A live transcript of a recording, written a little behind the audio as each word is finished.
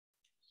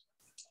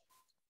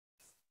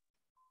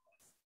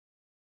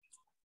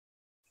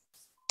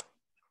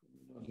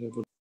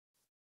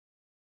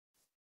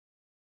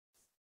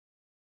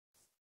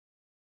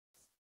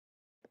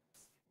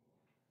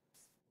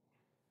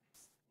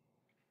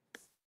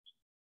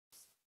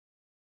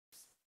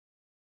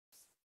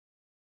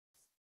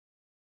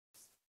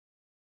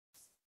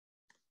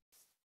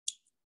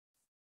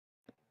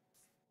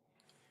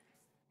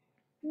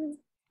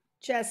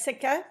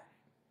Jessica,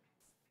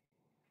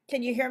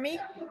 can you hear me?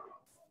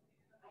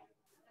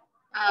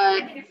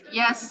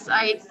 Yes,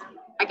 I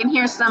can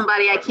hear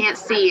somebody. I can't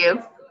see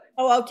you.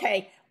 Oh,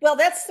 okay. Well,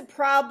 that's the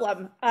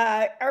problem.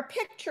 Our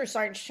pictures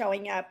aren't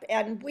showing up,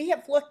 and we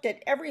have looked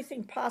at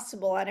everything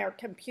possible on our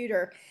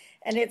computer,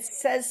 and it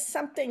says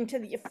something to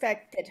the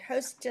effect that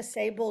host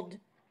disabled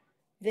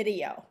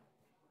video.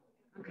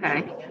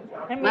 Okay.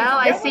 And Well,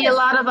 I see a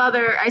lot of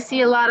other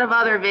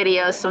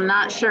videos, so I'm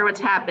not sure what's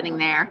happening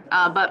there.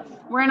 But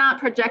we're not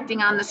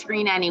projecting on the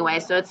screen anyway,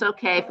 so it's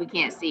okay if we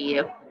can't see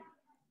you.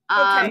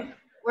 Okay.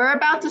 We're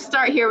about to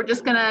start here. We're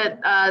just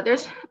gonna,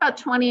 there's about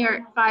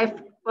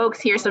 25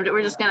 folks here, so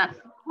we're just gonna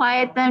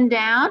quiet them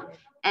down,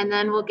 and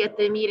then we'll get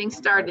the meeting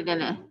started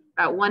in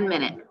about 1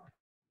 minute.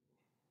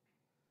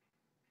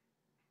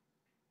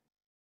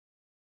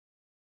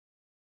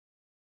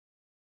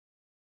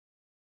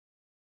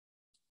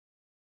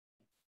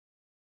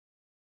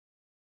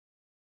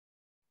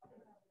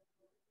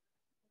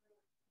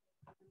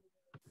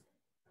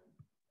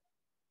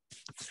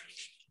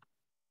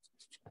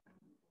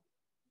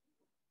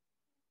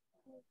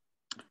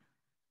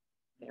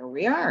 There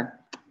we are.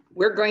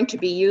 We're going to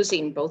be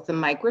using both the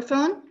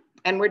microphone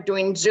and we're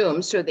doing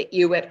Zoom so that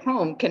you at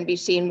home can be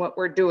seeing what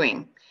we're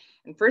doing.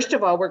 And first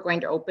of all, we're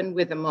going to open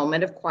with a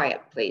moment of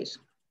quiet, please.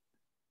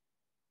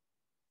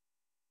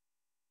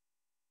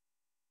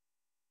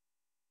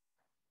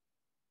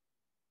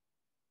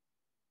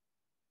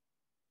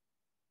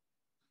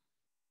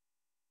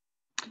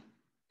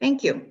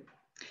 Thank you.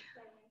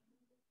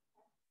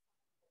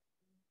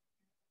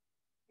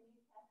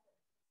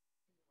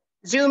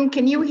 Zoom,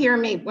 can you hear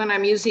me when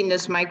I'm using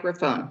this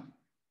microphone?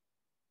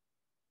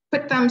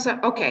 Put thumbs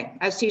up. Okay,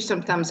 I see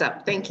some thumbs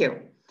up. Thank you.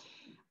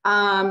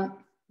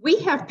 We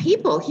have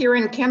people here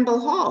in Kendall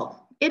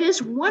Hall. It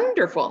is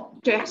wonderful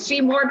to see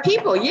more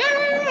people.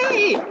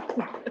 Yay!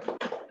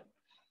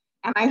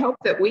 And I hope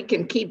that we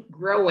can keep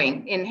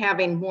growing in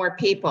having more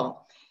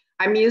people.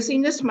 I'm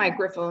using this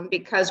microphone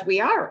because we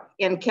are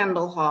in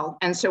Kendall Hall,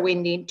 and so we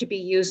need to be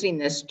using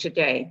this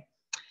today.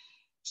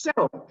 So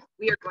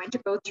we are going to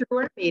go through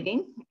our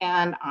meeting,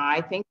 and I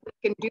think we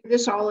can do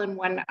this all in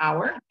 1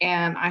 hour,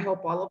 and I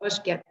hope all of us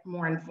get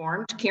more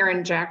informed.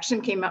 Karen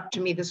Jackson came up to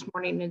me this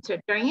morning and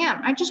said,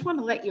 Diane, I just want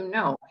to let you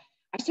know.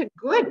 I said,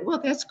 good, well,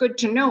 that's good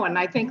to know. And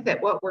I think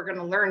that what we're going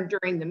to learn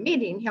during the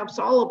meeting helps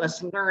all of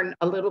us learn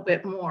a little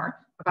bit more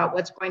about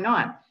what's going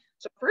on.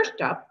 So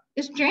first up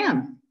is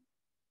Jan.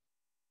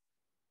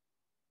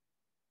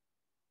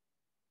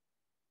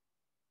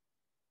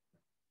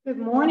 Good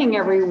morning,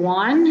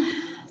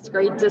 everyone. It's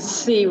great to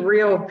see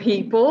real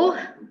people.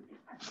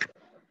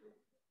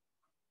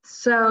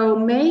 So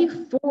May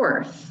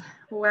 4th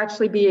will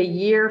actually be a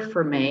year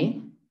for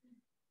me.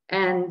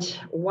 And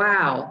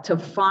wow, to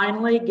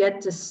finally get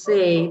to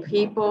see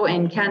people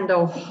in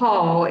Kendall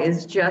Hall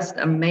is just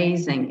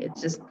amazing.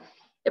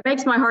 It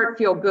makes my heart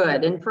feel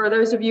good. And for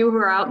those of you who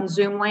are out in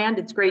Zoom land,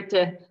 it's great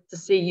to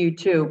see you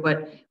too,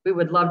 but we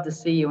would love to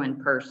see you in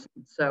person.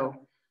 So,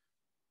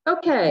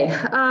 okay,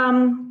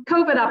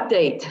 COVID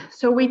update.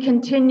 So we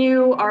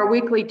continue our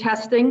weekly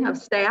testing of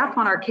staff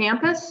on our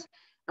campus,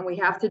 and we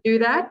have to do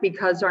that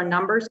because our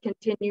numbers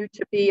continue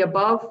to be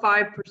above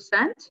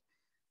 5%.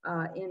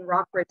 In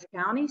Rockbridge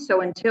County. So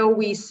until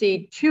we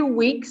see 2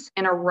 weeks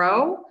in a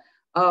row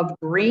of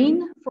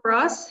green for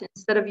us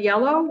instead of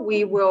yellow,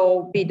 we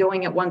will be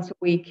doing it once a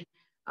week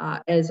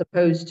as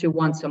opposed to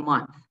once a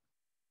month.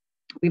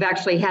 We've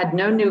actually had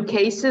no new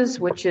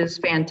cases, which is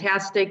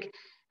fantastic,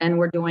 and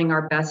we're doing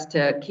our best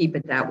to keep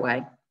it that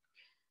way.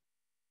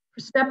 For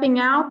stepping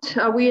out,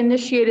 we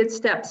initiated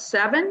step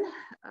 7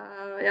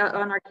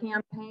 on our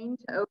campaign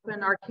to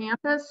open our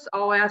campus.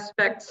 All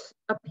aspects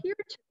appear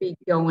to be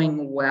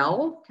going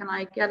well. Can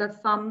I get a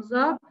thumbs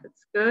up?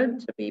 It's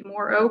good to be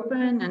more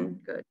open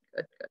and good.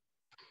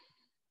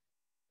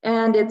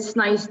 And it's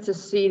nice to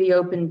see the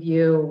open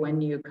view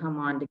when you come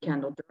on to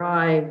Kendall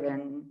Drive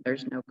and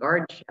there's no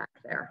guard shack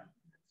there.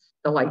 It's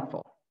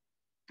delightful.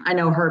 I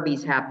know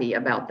Herbie's happy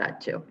about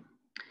that too.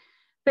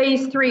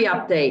 Phase 3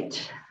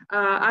 update.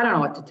 I don't know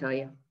what to tell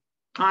you,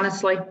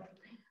 honestly.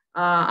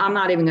 I'm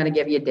not even going to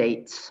give you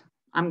dates.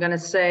 I'm going to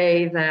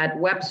say that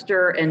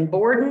Webster and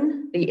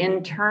Borden, the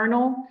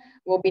internal,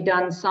 will be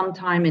done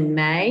sometime in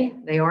May.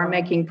 They are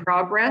making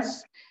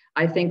progress.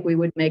 I think we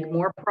would make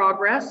more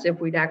progress if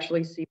we'd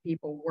actually see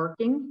people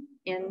working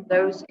in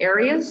those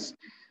areas.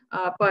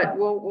 But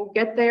we'll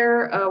get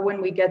there when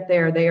we get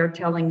there. They are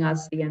telling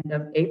us the end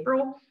of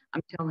April.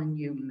 I'm telling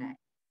you May.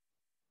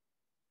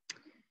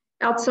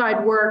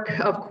 Outside work,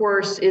 of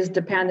course, is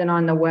dependent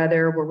on the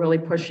weather. We're really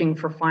pushing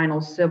for final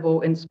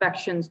civil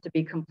inspections to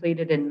be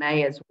completed in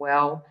May as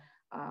well,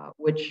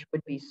 which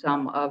would be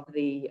some of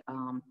the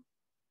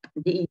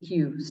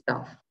DEQ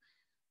stuff.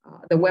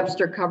 The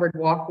Webster covered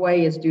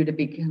walkway is due to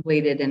be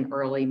completed in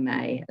early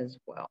May as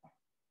well.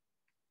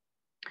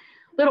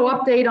 Little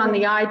update on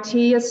the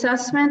IT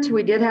assessment.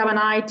 We did have an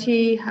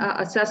IT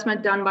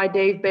assessment done by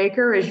Dave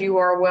Baker, as you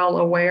are well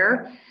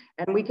aware,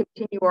 and we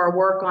continue our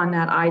work on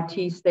that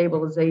IT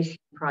stabilization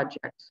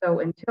project. So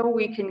until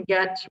we can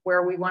get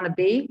where we want to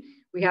be,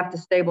 we have to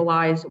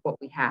stabilize what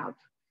we have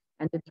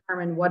and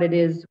determine what it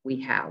is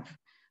we have.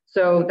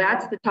 So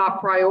that's the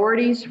top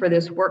priorities for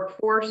this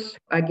workforce.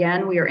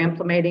 Again, we are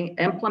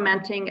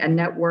implementing a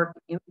network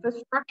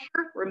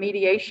infrastructure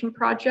remediation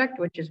project,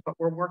 which is what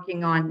we're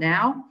working on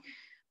now.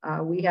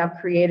 We have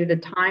created a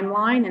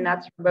timeline, and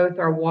that's for both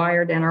our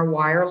wired and our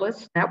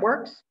wireless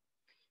networks.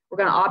 We're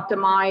going to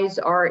optimize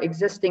our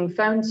existing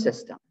phone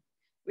system.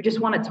 We just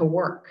want it to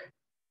work,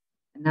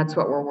 and that's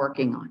what we're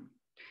working on.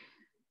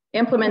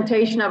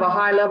 Implementation of a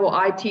high-level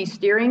IT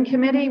steering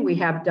committee. We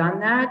have done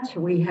that.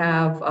 We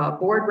have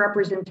board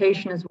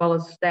representation as well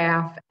as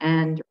staff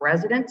and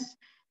residents,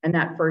 and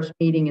that first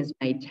meeting is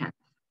May 10th.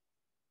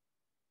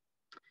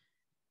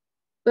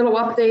 Little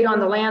update on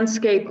the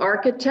landscape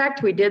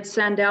architect. We did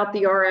send out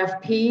the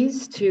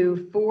RFPs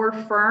to 4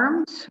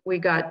 firms. We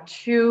got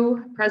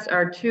two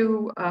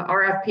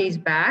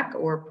RFPs back,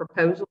 or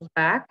proposals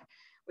back.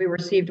 We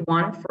received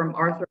one from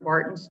Arthur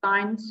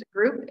Bartenstein's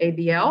group,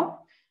 ABL,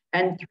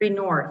 and 3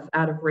 North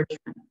out of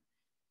Richmond.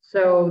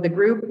 So the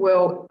group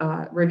will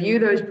review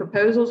those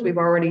proposals. We've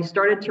already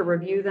started to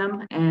review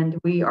them, and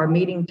we are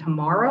meeting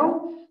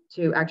tomorrow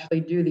to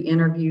actually do the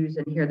interviews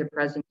and hear the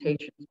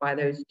presentations by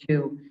those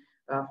 2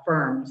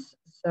 firms.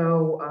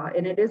 So,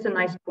 and it is a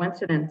nice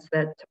coincidence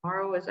that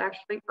tomorrow is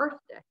actually Earth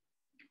Day,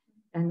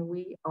 and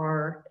we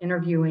are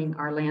interviewing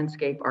our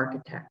landscape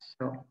architects.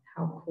 So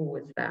how cool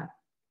is that?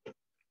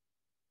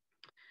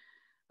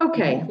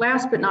 Okay,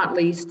 last but not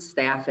least,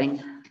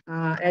 staffing.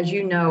 As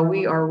you know,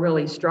 we are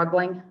really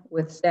struggling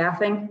with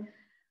staffing.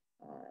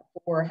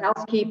 For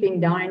housekeeping,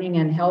 dining,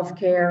 and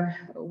healthcare,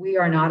 we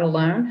are not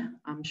alone.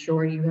 I'm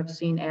sure you have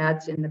seen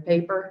ads in the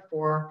paper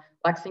for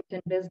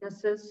Lexington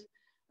businesses.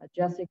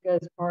 Jessica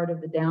is part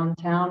of the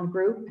downtown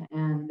group,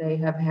 and they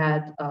have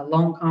had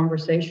long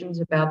conversations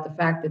about the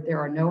fact that there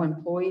are no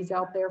employees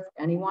out there for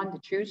anyone to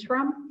choose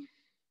from.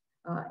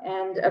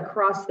 And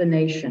across the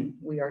nation,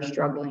 we are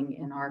struggling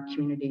in our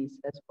communities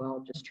as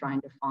well, just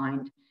trying to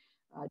find.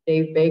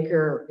 Dave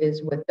Baker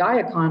is with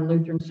Diakon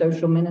Lutheran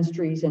Social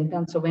Ministries in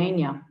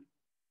Pennsylvania.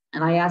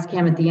 And I asked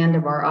him at the end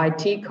of our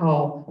IT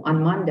call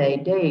on Monday,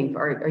 Dave,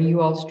 are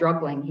you all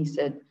struggling? He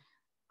said,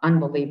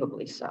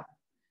 unbelievably so.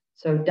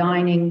 So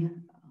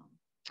dining,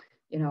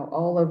 you know,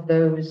 all of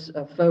those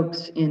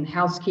folks in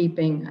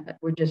housekeeping,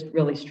 we're just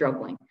really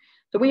struggling.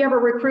 So we have a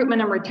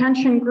recruitment and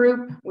retention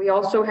group. We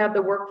also have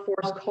the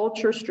workforce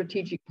culture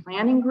strategic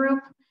planning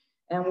group,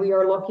 and we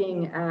are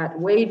looking at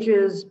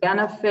wages,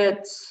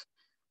 benefits,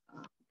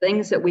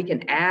 things that we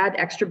can add,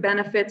 extra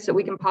benefits that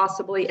we can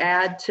possibly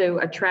add to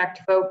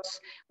attract folks.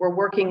 We're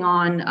working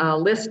on a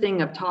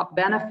listing of top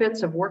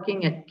benefits of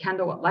working at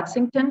Kendall at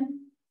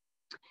Lexington.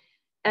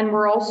 And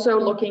we're also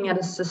looking at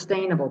a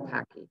sustainable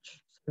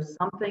package. So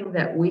something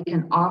that we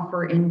can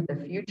offer into the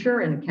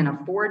future and can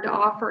afford to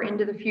offer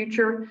into the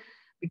future,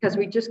 because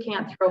we just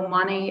can't throw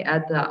money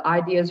at the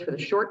ideas for the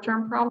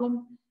short-term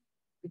problem,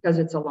 because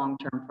it's a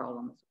long-term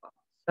problem as well.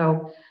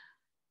 So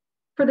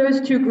for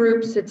those 2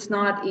 groups, it's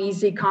not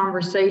easy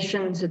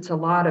conversations. It's a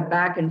lot of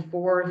back and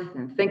forth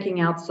and thinking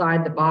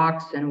outside the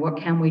box and what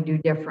can we do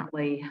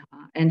differently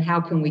and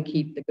how can we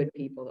keep the good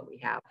people that we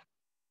have.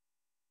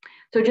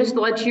 So just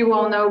to let you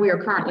all know, we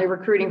are currently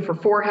recruiting for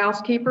 4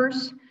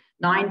 housekeepers,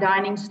 9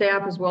 dining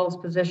staff, as well as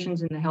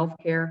positions in the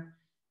healthcare.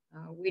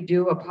 We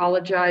do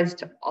apologize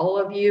to all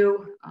of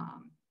you,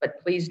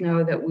 but please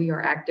know that we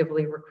are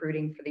actively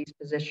recruiting for these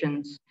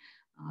positions.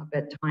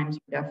 But times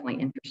are definitely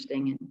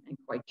interesting and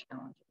quite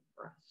challenging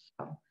for us.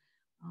 So,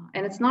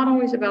 and it's not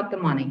always about the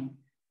money.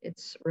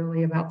 It's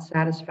really about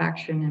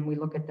satisfaction, and we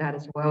look at that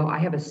as well. I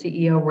have a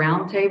CEO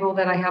roundtable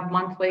that I have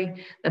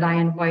monthly that I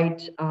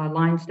invite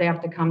line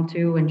staff to come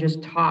to and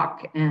just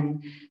talk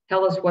and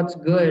tell us what's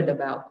good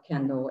about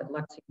Kendall at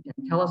Lexington.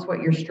 Tell us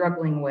what you're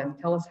struggling with.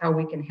 Tell us how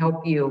we can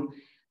help you.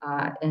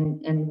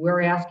 And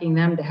we're asking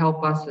them to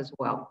help us as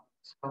well.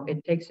 So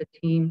it takes a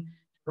team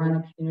to run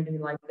a community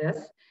like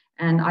this.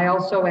 And I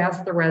also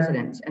ask the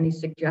residents, any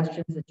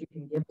suggestions that you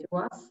can give to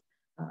us,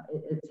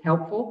 it's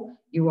helpful.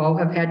 You all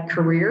have had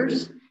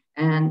careers,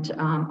 and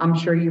I'm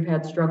sure you've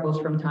had struggles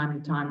from time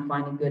to time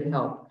finding good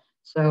help.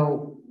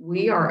 So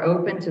we are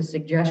open to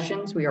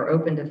suggestions. We are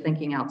open to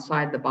thinking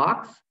outside the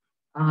box.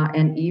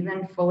 And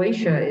even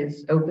Felicia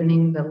is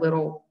opening the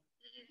little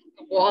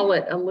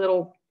wallet a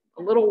little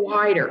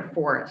wider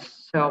for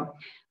us. So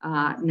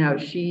no,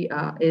 she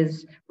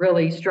is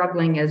really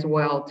struggling as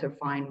well to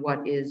find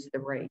what is the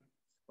right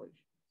solution.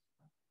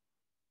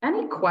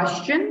 Any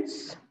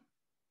questions?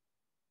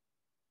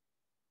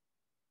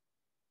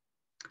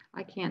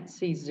 I can't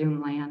see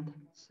Zoom land,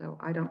 so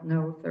I don't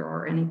know if there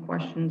are any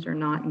questions or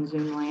not in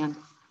Zoom land.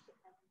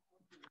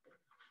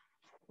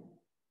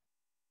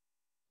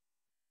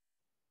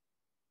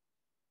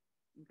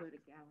 Go to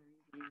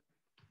gallery.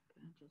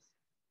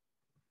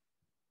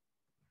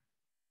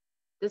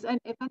 If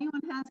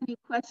anyone has any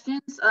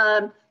questions,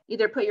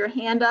 either put your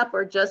hand up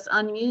or just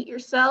unmute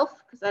yourself,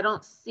 because I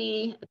don't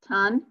see a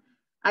ton.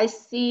 I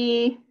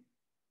see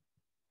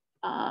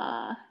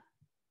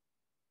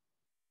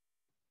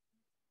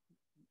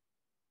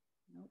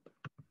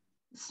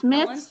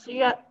Smith.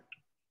 Yeah.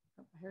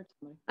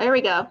 There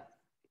we go.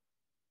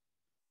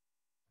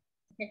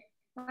 Okay.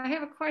 I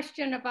have a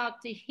question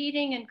about the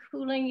heating and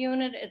cooling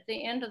unit at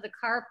the end of the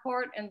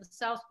carport in the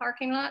south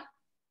parking lot.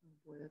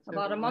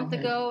 About a month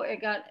ago,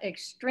 it got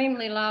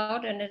extremely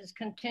loud and it has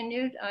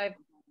continued. I've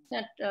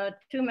sent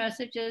 2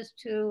 messages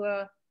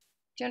to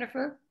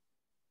Jennifer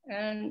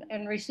and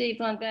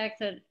received one back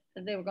that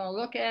they were going to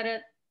look at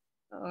it,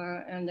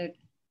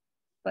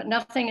 but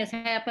nothing has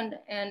happened,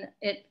 and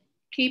it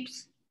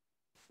keeps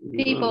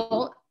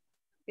people,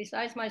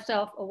 besides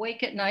myself,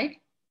 awake at night,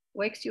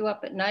 wakes you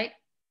up at night.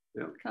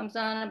 Yeah. Comes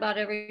on about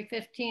every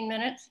 15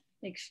 minutes,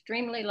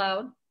 extremely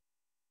loud.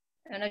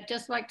 And I'd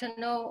just like to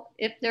know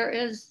if there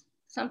is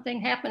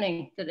something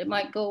happening that it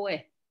might go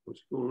away.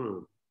 What's going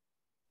on?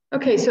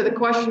 Okay, so the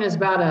question is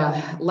about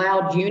a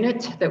loud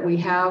unit that we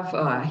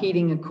have,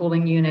 heating and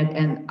cooling unit,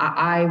 and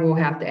I will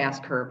have to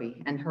ask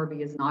Herbie, and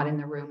Herbie is not in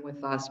the room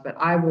with us, but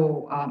I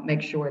will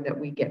make sure that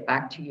we get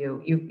back to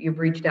you. You've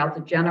reached out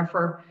to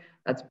Jennifer.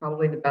 That's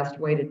probably the best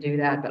way to do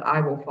that, but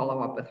I will follow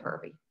up with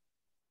Herbie.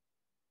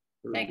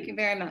 Thank you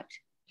very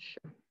much.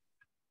 Sure.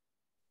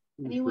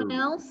 Anyone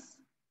else?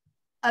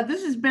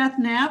 This is Beth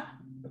Knapp.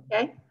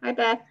 Okay, hi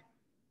Beth.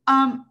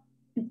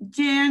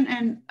 Jan,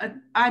 and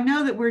I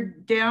know that we're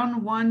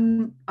down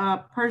 1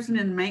 person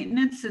in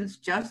maintenance since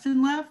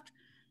Justin left.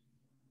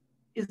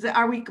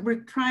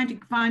 We're trying to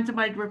find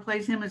somebody to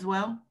replace him as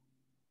well?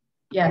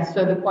 Yes,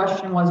 so the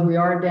question was, we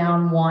are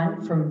down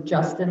 1 from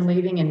Justin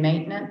leaving in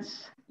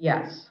maintenance.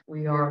 Yes,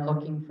 we are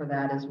looking for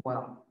that as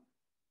well.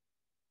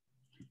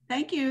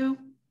 Thank you.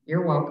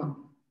 You're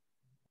welcome.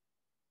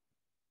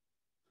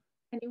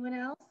 Anyone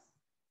else?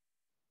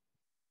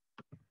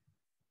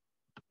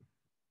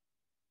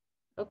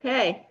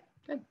 Okay.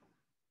 Good.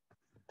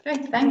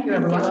 Okay, thank you,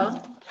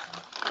 everyone.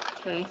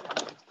 Okay.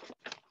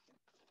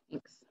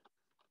 Thanks.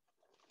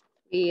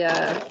 I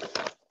don't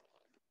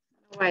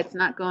know why it's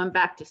not going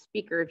back to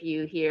speaker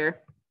view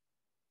here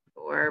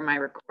for my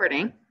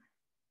recording.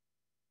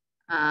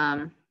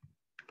 But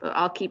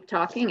I'll keep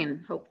talking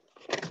and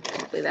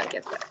hopefully that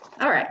gets better.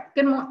 All right.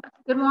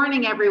 Good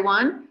morning,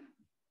 everyone.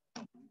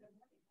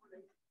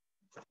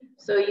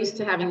 So used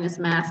to having this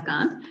mask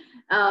on.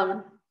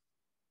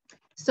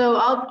 So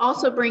I'll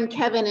also bring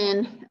Kevin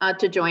in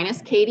to join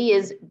us. Katie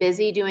is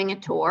busy doing a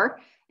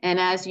tour. And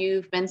as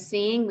you've been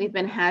seeing, we've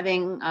been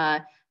having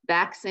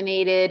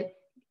vaccinated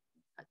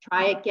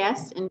Try-It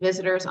guests and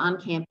visitors on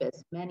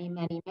campus. Many,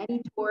 many,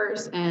 many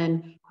tours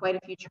and quite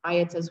a few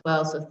Try-Its as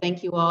well. So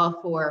thank you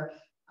all for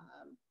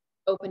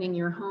opening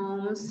your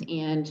homes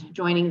and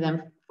joining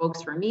them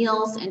folks for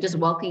meals and just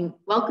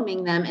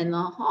welcoming them in the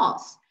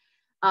halls.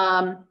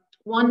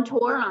 One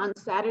tour on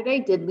Saturday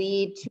did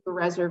lead to a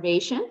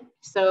reservation.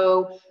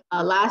 So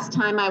last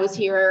time I was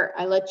here,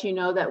 I let you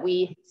know that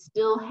we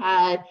still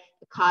had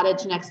a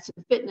cottage next to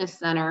the fitness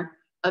center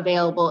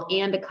available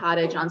and a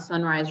cottage on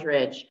Sunrise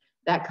Ridge.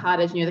 That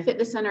cottage near the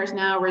fitness center is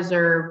now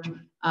reserved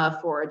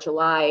for a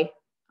July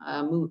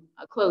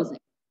closing.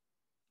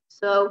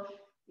 So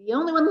the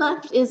only one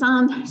left is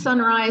on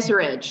Sunrise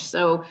Ridge.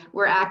 So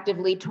we're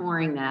actively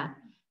touring that.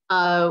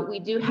 We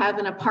do have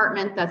an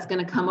apartment that's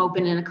going to come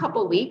open in a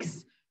couple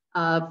weeks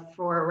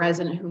for a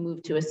resident who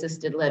moved to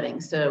assisted living.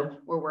 So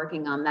we're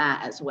working on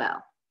that as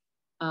well.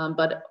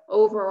 But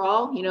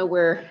overall, you know,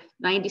 we're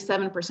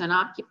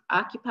 97%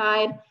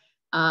 occupied,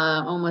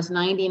 almost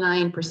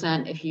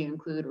 99% if you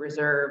include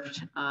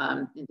reserved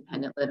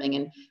independent living.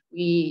 And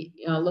we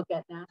look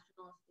at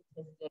national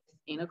statistics,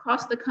 and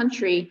across the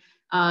country,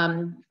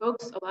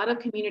 folks, a lot of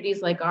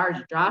communities like ours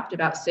dropped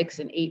about 6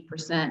 and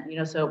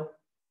 8%, so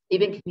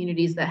even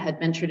communities that had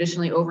been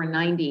traditionally over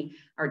 90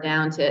 are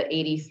down to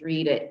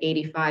 83 to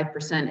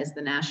 85% is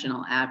the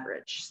national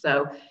average.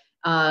 So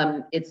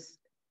it's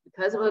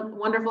because of a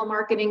wonderful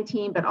marketing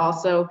team, but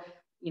also,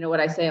 what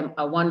I say,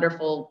 a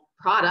wonderful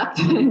product.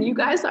 And you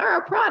guys are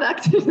a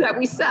product that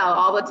we sell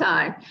all the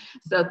time.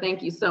 So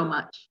thank you so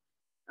much.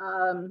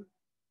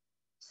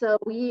 So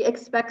we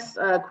expect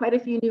quite a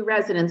few new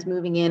residents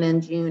moving in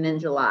June and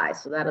July.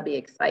 So that'll be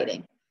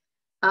exciting.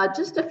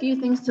 Just a few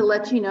things to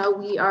let you know,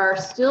 we are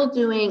still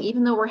doing,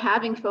 even though we're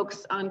having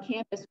folks on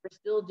campus, we're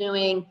still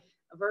doing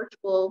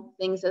virtual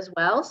things as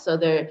well. So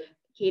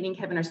Katie and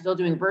Kevin are still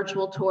doing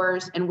virtual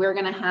tours, and we're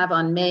gonna have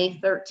on May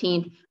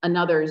 13th,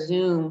 another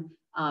Zoom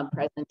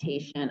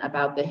presentation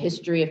about the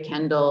history of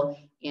Kendall,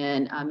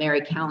 and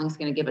Mary Cowling's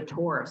gonna give a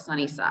tour of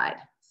Sunnyside.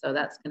 So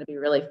that's gonna be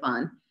really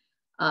fun.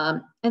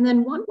 And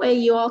then one way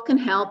you all can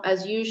help,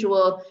 as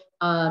usual,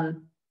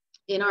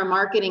 in our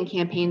marketing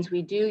campaigns,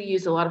 we do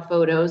use a lot of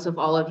photos of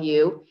all of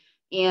you.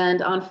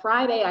 And on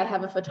Friday, I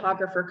have a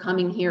photographer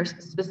coming here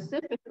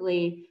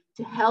specifically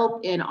to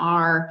help in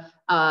our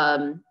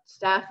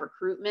staff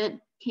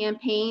recruitment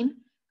campaign.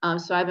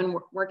 So I've been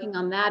working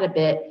on that a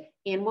bit.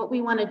 And what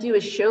we want to do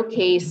is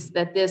showcase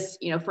that this,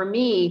 for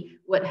me,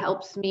 what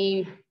helps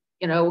me,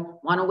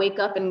 want to wake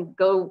up and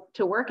go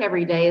to work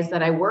every day is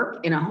that I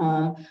work in a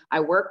home.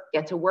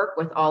 Get to work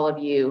with all of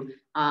you.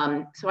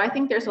 So I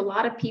think there's a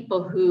lot of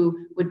people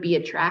who would be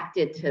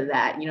attracted to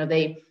that.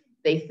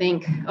 They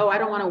think, oh, I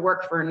don't want to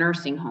work for a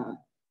nursing home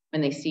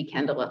when they see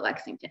Kendall at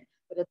Lexington.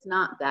 But it's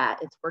not that.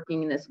 It's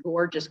working in this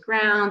gorgeous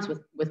grounds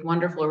with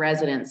wonderful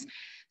residents.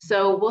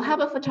 So we'll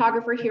have a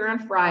photographer here on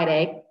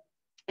Friday,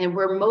 and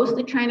we're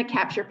mostly trying to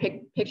capture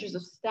pictures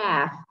of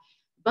staff,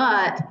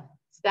 but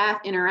staff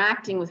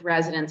interacting with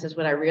residents is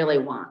what I really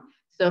want.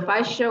 So if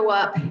I show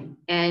up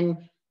and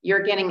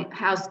you're getting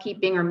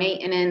housekeeping or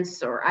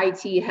maintenance or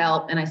IT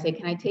help, and I say,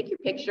 can I take your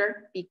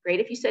picture? Be great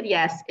if you said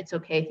yes. It's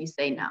okay if you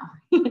say no.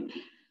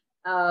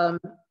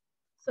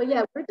 So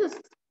yeah, we're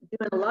just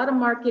doing a lot of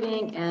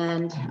marketing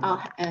and a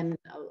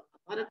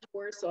lot of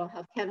tours. So I'll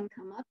have Kevin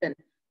come up and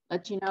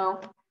let you know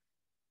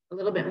a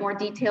little bit more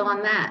detail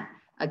on that.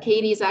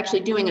 Katie's actually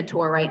doing a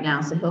tour right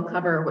now, so he'll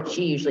cover what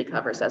she usually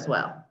covers as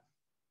well.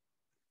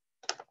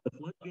 The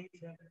floodgates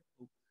have,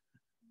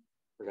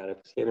 forgot to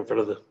stand in front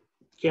of the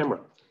camera.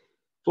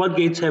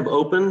 Floodgates have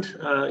opened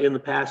in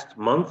the past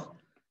month,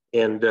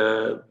 and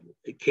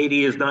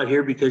Katie is not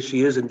here because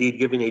she is indeed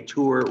giving a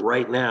tour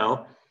right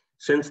now.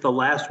 Since the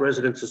last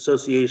Residents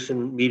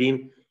Association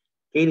meeting,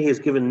 Katie has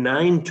given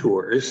 9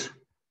 tours,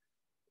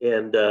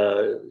 and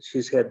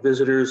she's had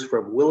visitors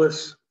from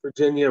Willis,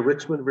 Virginia,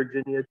 Richmond,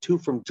 Virginia, 2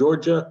 from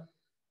Georgia,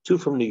 2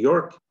 from New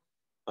York.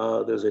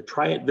 There's a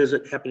Try-It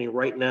visit happening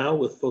right now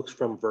with folks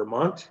from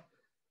Vermont,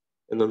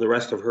 and then the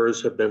rest of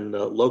hers have been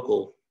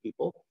local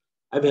people.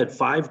 I've had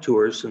 5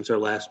 tours since our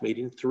last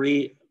meeting,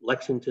 3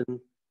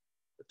 Lexington,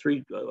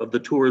 3 of the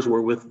tours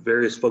were with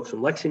various folks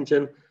from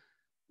Lexington,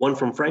 1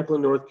 from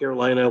Franklin, North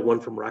Carolina, 1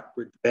 from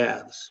Rockbridge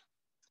Baths.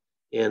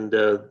 And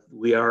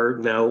we are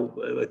now,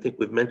 I think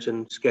we've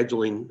mentioned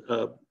scheduling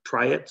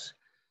Try-Its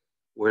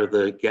where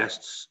the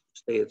guests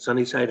stay at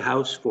Sunnyside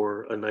House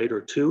for a night or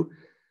 2.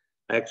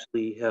 I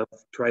actually have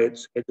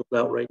Try-Its scheduled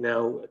out right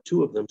now,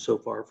 2 of them so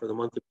far for the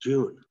month of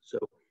June. So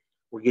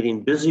we're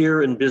getting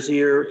busier and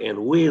busier, and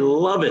we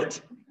love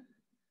it.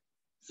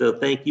 So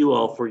thank you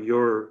all for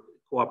your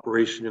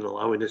cooperation in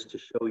allowing us to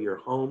show your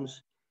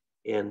homes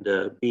and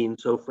being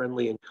so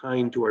friendly and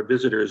kind to our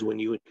visitors when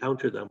you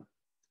encounter them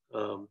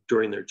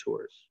during their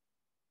tours.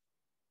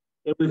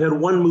 And we've had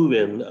 1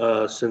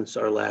 move-in since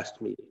our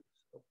last meeting.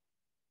 So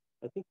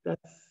I think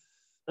that's,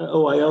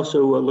 oh, I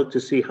also looked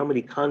to see how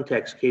many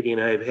contacts Katie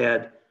and I have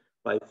had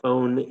by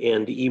phone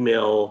and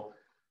email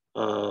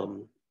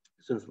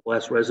since the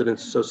last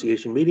Residents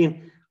Association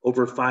meeting,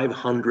 over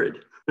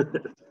 500.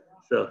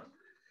 So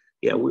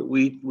yeah,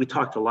 we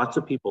talk to lots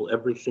of people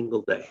every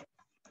single day.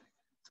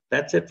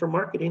 That's it for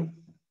marketing.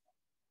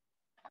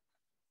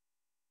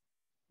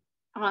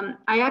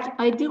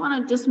 I do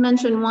want to just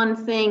mention one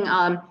thing.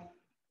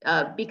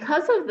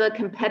 Because of the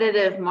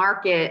competitive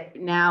market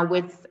now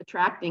with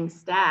attracting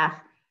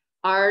staff,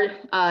 our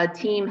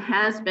team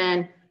has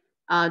been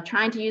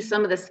trying to use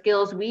some of the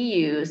skills we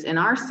use in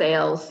our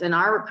sales, in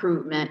our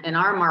recruitment, in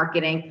our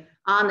marketing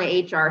on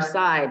the HR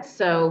side.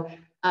 So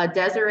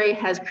Desiree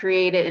has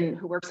created, and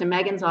who works in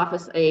Megan's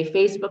office, a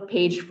Facebook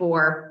page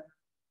for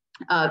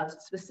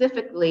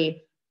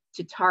specifically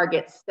to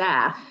target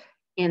staff.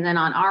 And then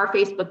on our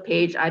Facebook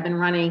page, I've been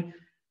running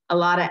a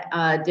lot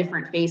of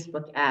different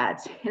Facebook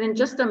ads. And in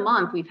just a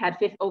month, we've had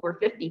over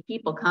 50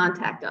 people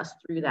contact us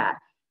through that.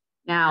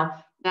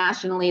 Now,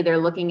 nationally, they're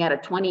looking at a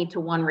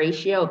 20-to-1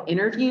 ratio of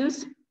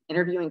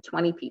interviewing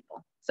 20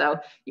 people. So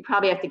you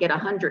probably have to get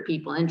 100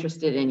 people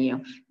interested in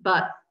you.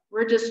 But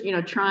we're just,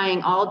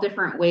 trying all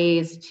different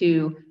ways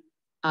to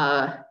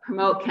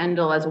promote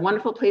Kendall as a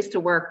wonderful place to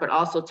work, but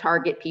also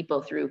target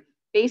people through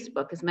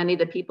Facebook, because many of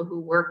the people who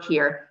work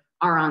here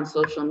are on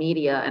social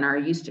media and are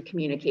used to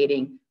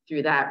communicating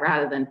through that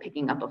rather than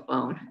picking up a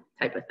phone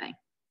type of thing.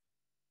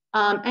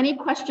 Any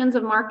questions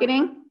of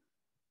marketing?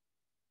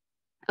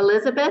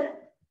 Elizabeth?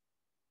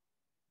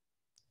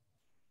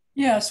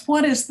 Yes,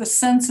 what is the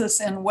census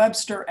in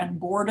Webster and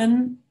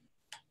Borden?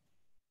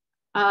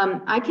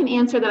 I can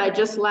answer that. I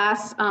just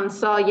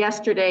saw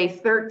yesterday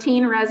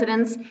 13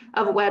 residents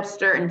of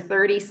Webster and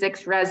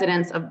 36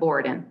 residents of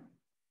Borden.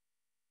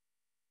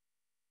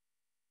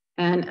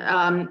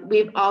 And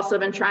we've also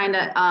been trying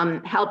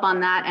to help on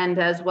that end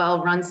as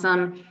well, run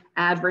some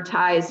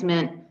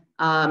advertisement.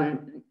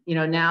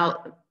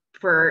 Now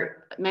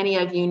for many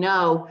of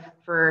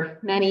for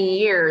many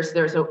years,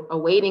 there's a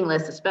waiting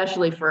list,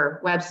 especially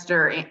for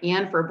Webster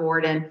and for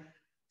Borden.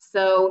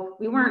 So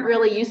we weren't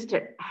really used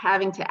to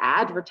having to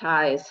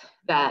advertise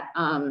that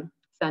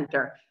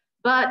center,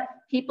 but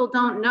people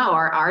don't know,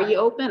 are you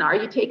open? Are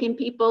you taking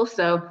people?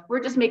 So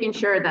we're just making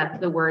sure that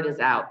the word is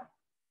out.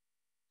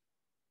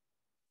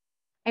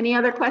 Any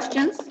other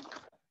questions?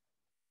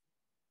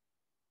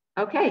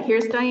 Okay,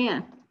 here's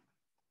Diane.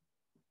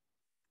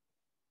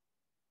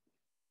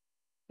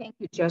 Thank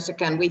you,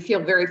 Jessica. And we feel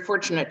very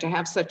fortunate to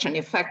have such an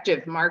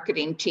effective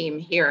marketing team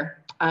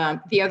here.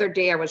 The other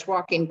day I was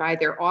walking by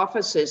their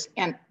offices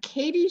and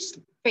Katie's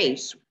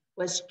face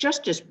was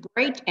just as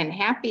bright and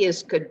happy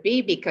as could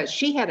be because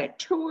she had a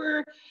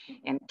tour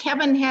and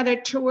Kevin had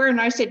a tour. And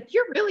I said,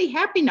 "You're really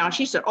happy now?"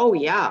 She said, "Oh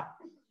yeah."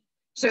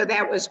 So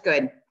that was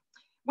good.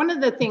 One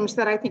of the things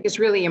that I think is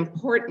really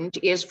important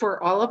is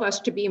for all of us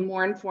to be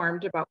more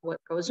informed about what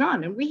goes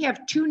on. And we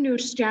have 2 new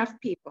staff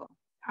people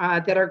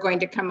that are going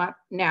to come up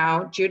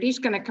now. Judy's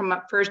going to come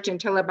up first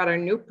and tell about our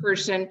new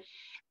person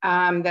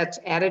that's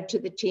added to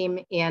the team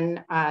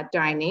in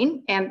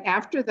dining. And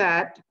after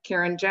that,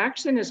 Karen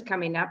Jackson is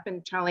coming up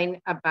and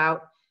telling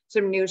about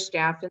some new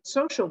staff and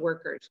social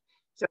workers.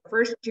 So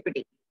first,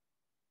 Judy.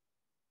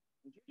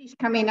 Judy's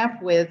coming up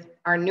with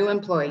our new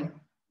employee.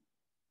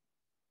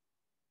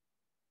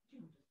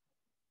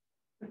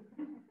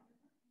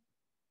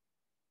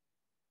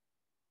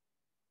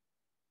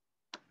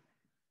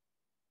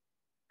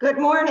 Good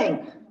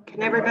morning.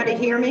 Can everybody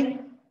hear me?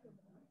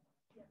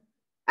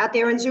 Out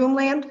there in Zoom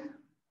land?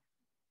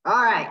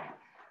 All right.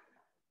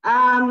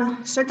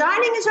 So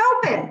dining is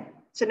open.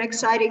 It's an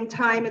exciting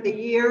time of the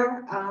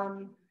year.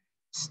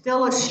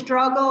 Still a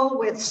struggle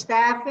with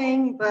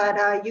staffing,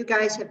 but you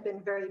guys have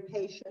been very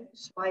patient,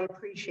 so I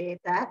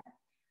appreciate that.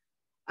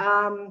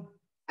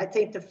 I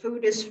think the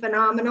food is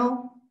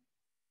phenomenal.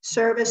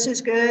 Service is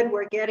good.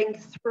 We're getting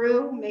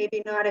through,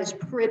 maybe not as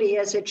pretty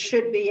as it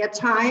should be at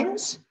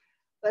times,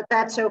 but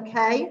that's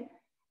okay.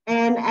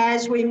 And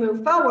as we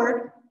move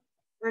forward,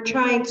 we're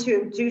trying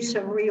to do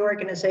some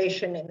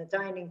reorganization in the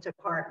dining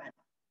department.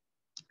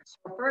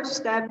 So first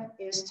step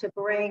is to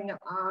bring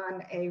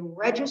on a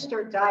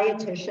registered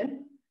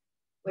dietitian,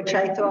 which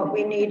I thought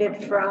we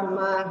needed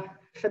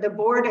for the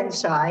board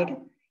inside.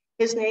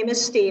 His name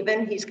is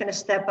Stephen. He's going to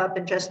step up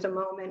in just a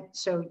moment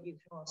so you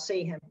can all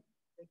see him.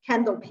 The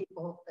Kendall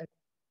people, the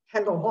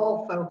Kendall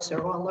Hall folks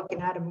are all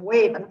looking at him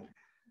waving.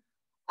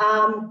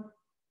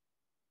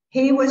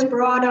 He was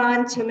brought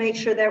on to make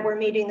sure that we're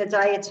meeting the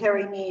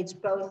dietary needs,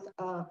 both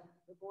of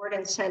the board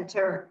and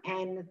center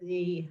and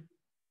the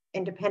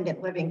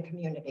independent living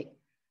community.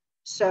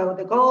 So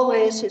the goal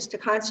is to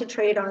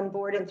concentrate on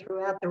board and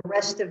throughout the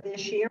rest of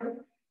this year,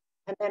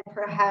 and then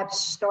perhaps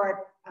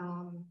start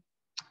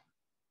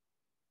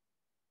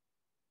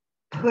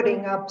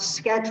putting up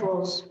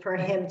schedules for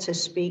him to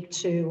speak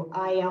to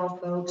IL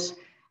folks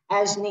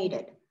as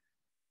needed.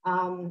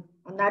 I'm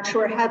not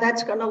sure how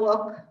that's going to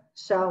look,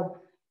 so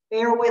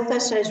bear with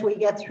us as we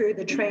get through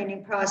the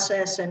training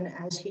process and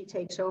as he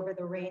takes over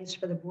the reins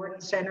for the board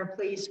and center,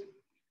 please.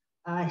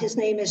 His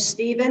name is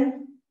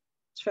Stephen.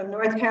 He's from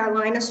North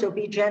Carolina, so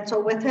be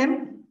gentle with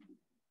him.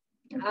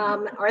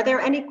 Are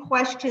there any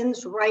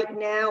questions right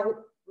now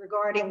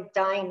regarding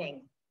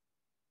dining?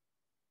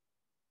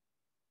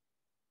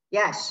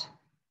 Yes.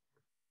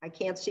 I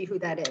can't see who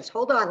that is.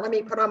 Hold on, let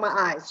me put on my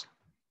eyes.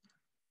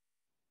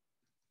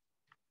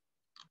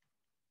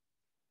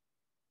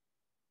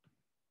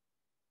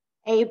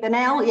 Abe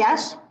Bennell,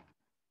 yes?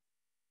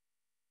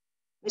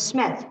 Ms.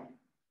 Smith,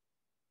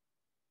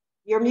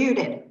 you're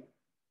muted.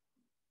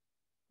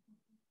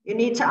 You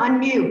need to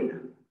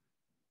unmute.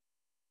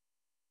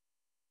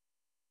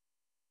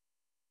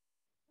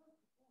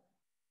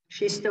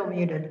 She's still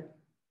muted.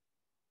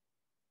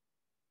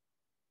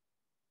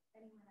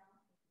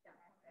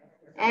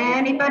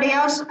 Anybody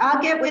else?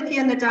 I'll get with you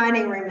in the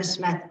dining room, Ms.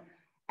 Smith.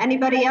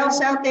 Anybody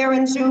else out there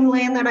in Zoom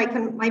land that I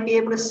might be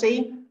able to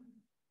see?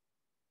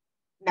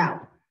 No.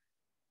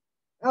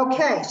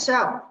 Okay,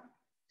 so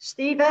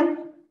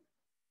Stephen,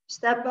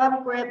 step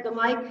up, grab the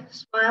mic,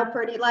 smile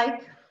pretty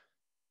like.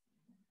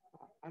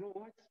 I don't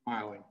like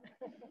smiling.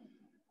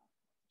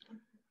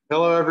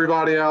 Hello,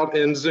 everybody out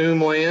in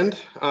Zoom land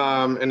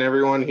and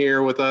everyone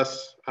here with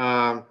us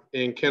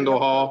in Kendall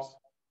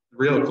Hall.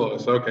 Real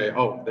close, okay.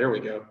 Oh, there we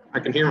go. I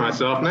can hear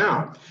myself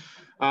now.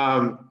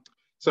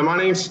 So my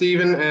name's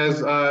Stephen, as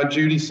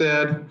Judy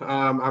said.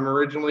 I'm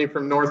originally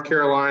from North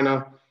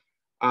Carolina.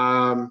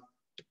 I'm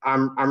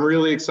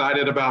really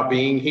excited about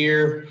being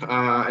here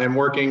and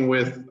working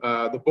with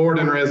the board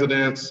and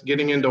residents,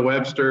 getting into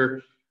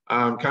Webster,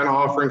 kind of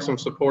offering some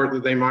support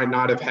that they might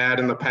not have had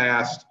in the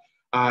past,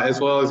 as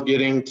well as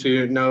getting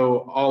to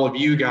know all of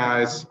you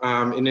guys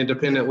in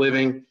independent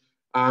living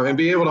and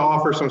be able to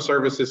offer some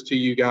services to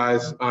you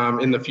guys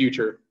in the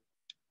future.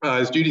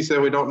 As Judy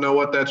said, we don't know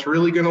what that's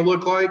really going to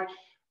look like,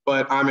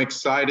 but I'm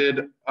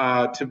excited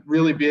to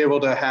really be able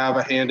to have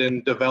a hand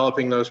in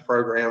developing those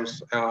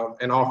programs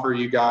and offer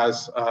you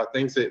guys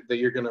things that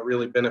you're going to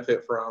really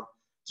benefit from,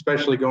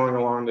 especially going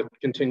along the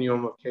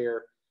continuum of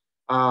care.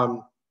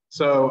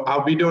 So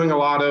I'll be doing a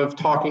lot of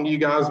talking to you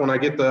guys when I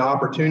get the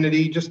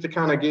opportunity, just to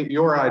kind of get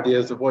your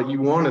ideas of what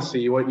you want to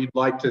see, what you'd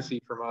like to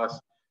see from us.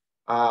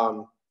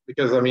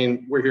 Because I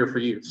mean, we're here for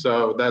you.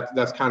 So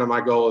that's kind of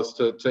my goal, is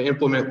to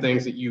implement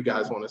things that you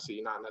guys want to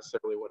see, not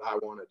necessarily what I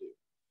want to do.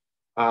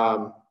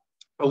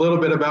 A little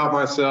bit about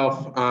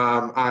myself.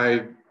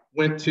 I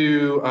went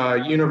to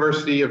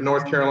University of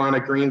North Carolina,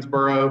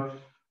 Greensboro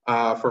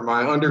for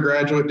my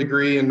undergraduate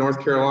degree in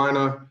North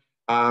Carolina.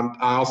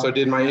 I also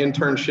did my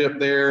internship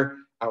there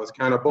I was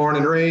kind of born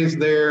and raised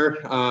there.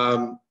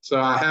 So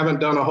I haven't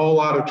done a whole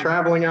lot of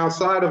traveling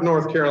outside of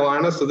North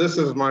Carolina. So this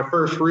is my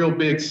first real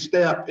big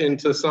step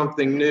into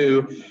something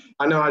new.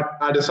 I know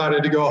I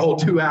decided to go a whole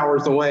 2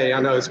 hours away. I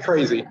know it's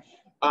crazy.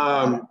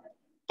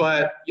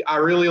 But I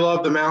really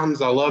love the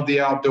mountains. I love the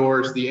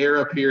outdoors. The air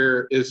up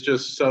here is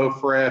just so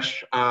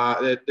fresh.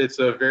 It's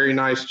a very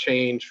nice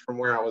change from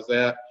where I was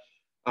at.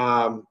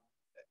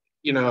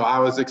 You know, I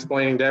was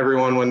explaining to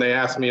everyone when they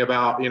asked me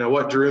about, you know,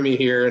 what drew me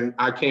here, and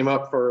I came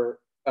up for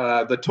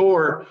the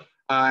tour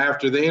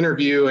after the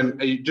interview,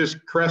 and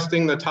just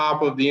cresting the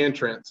top of the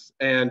entrance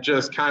and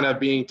just kind of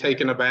being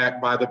taken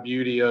aback by the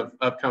beauty of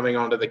coming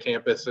onto the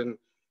campus. And,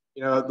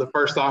 you know, the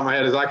first thought in my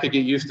head is I could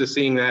get used to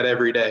seeing that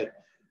every day.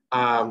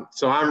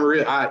 So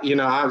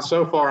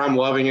so far I'm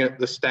loving it.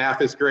 The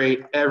staff is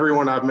great.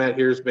 Everyone I've met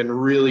here has been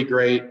really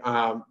great,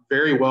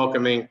 very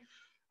welcoming.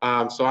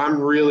 So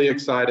I'm really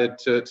excited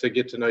to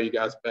get to know you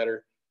guys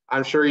better.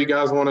 I'm sure you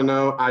guys want to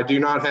know, I do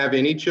not have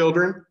any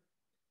children.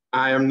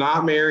 I am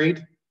not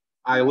married.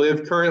 I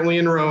live currently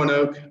in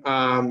Roanoke.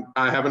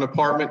 I have an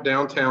apartment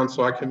downtown,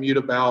 so I commute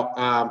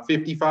about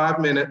 55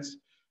 minutes,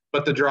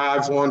 but the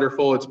drive's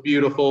wonderful. It's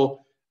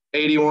beautiful.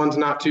 81's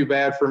not too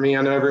bad for me.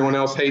 I know everyone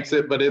else hates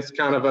it, but it's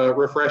kind of a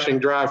refreshing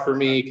drive for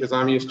me because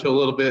I'm used to a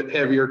little bit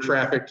heavier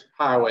trafficked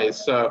highways.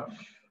 So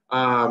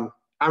I'm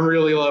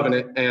really loving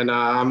it, and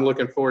I'm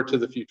looking forward to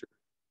the future.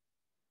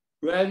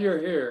 Glad you're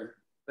here.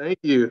 Thank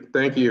you.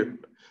 Thank you.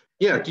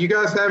 Yeah, do you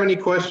guys have any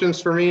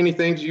questions for me? Any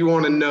things you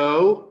want to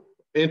know,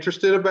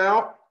 interested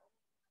about?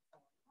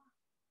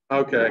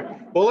 Okay,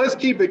 well, let's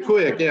keep it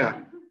quick, yeah.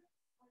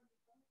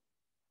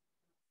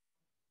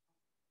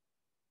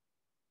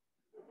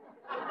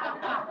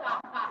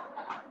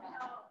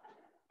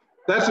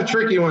 That's a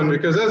tricky one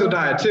because as a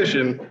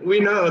dietitian, we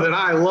know that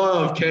I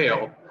love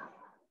kale.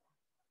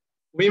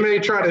 We may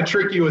try to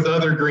trick you with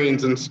other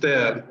greens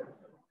instead.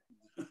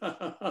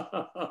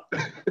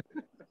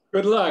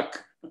 Good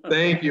luck.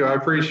 Thank you, I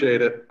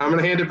appreciate it. I'm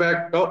gonna hand it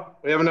back. Oh,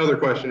 we have another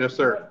question, yes,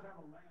 sir.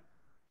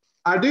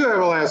 I do have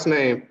a last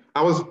name.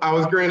 I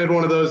was granted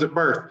one of those at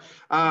birth.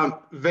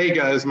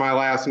 Vega is my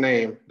last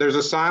name. There's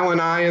a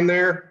silent I in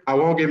there. I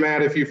won't get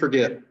mad if you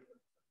forget.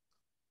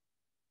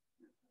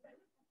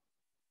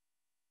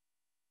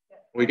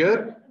 We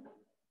good?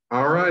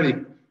 All righty.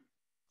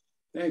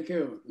 Thank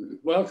you.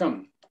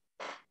 Welcome.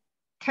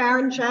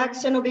 Karen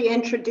Jackson will be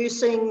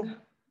introducing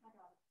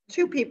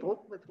two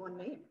people with one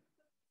name.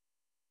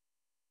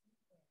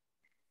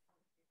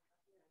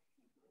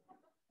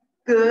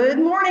 Good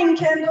morning,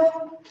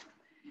 Kendall.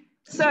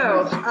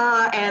 So,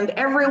 and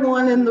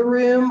everyone in the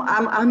room,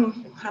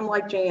 I'm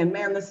like Jan,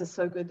 man, this is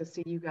so good to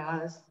see you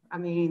guys. I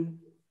mean,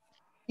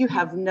 you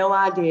have no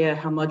idea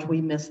how much we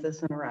miss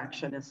this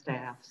interaction as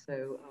staff.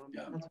 So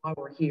that's why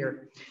we're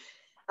here.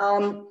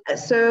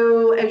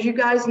 So as you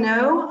guys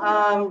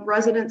know,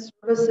 resident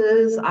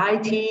services,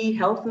 IT,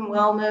 health and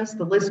wellness,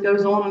 the list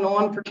goes on and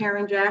on for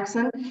Karen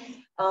Jackson.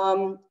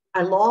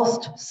 I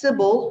lost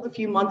Sybil a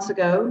few months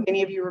ago.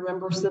 Many of you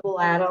remember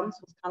Sybil Adams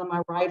was kind of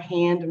my right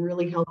hand and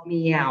really helped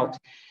me out.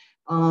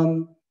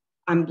 I'm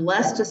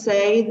blessed to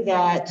say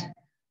that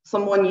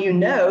someone you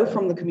know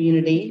from the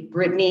community,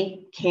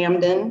 Brittany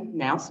Camden,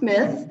 now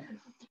Smith,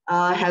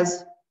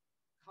 has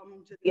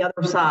come to the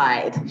other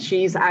side.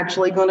 She's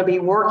actually going to be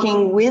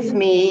working with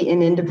me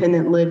in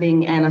independent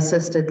living and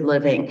assisted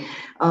living.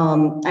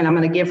 And I'm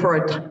going to give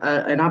her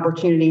an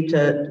opportunity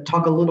to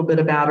talk a little bit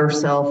about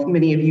herself.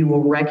 Many of you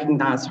will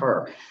recognize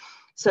her.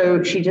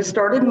 So she just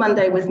started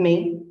Monday with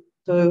me.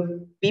 So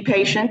be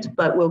patient,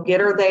 but we'll get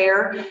her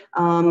there.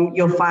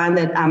 You'll find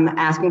that I'm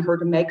asking her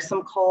to make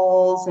some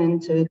calls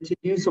and to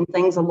do some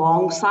things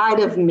alongside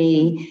of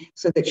me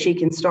so that she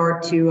can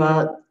start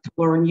to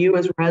learn you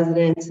as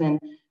residents and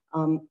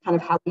kind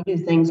of how we do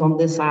things on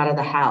this side of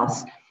the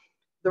house.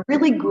 The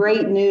really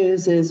great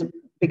news is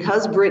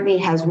because Brittany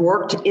has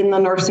worked in the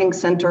nursing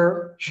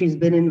center, she's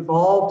been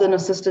involved in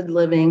assisted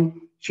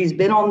living, she's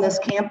been on this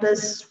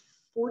campus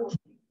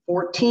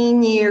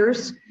 14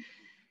 years.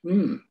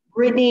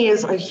 Brittany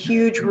is a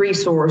huge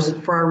resource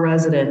for our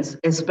residents,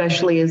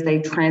 especially as they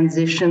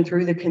transition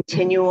through the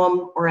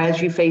continuum or as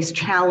you face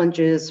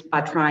challenges by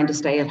trying to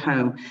stay at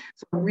home.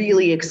 So I'm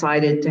really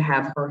excited to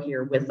have her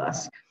here with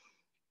us.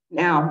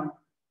 Now,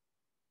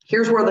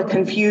 here's where the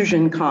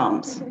confusion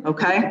comes,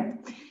 okay?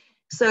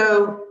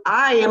 So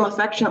I am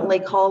affectionately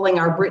calling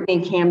our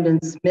Brittany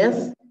Camden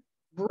Smith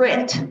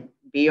Britt,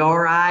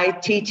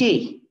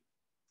 B-R-I-T-T.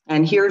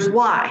 And here's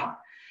why.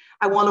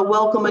 I want to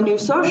welcome a new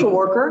social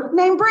worker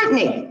named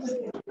Brittany.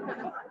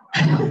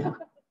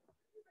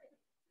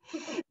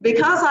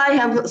 Because I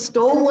have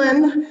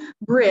stolen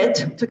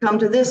Britt to come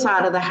to this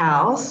side of the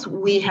house,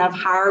 we have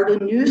hired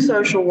a new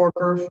social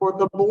worker for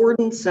the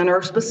Borden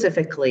Center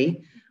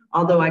specifically,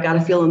 although I got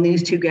a feeling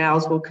these two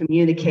gals will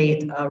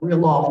communicate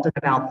real often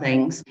about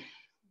things.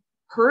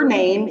 Her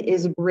name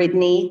is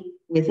Brittany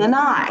with an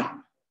I,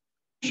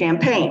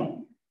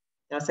 Champagne.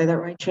 Did I say that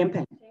right?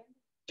 Champagne.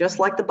 Just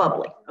like the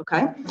bubbly,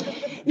 okay?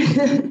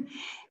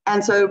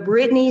 And so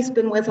Brittany's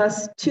been with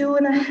us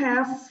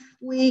 2.5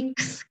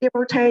 weeks, give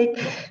or take.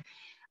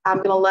 I'm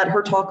going to let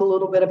her talk a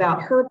little bit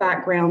about her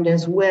background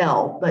as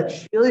well.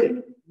 But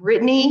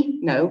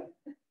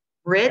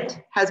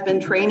Britt has been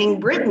training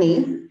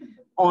Brittany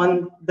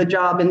on the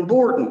job in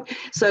Borden.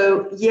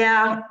 So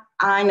yeah,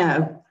 I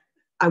know.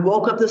 I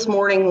woke up this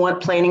morning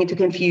planning to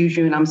confuse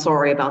you, and I'm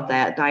sorry about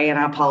that, Diane,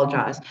 I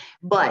apologize.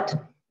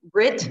 But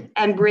Britt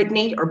and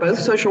Brittany are both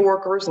social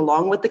workers,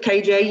 along with the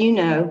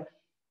KJ,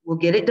 we'll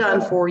get it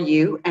done for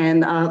you.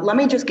 And let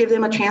me just give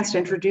them a chance to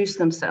introduce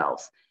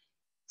themselves.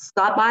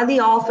 Stop by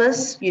the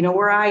office, you know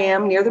where I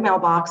am, near the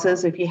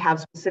mailboxes, if you have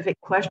specific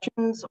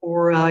questions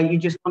or you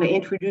just want to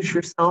introduce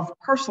yourself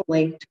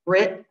personally to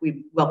Britt,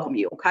 we welcome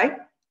you, okay?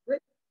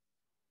 Britt.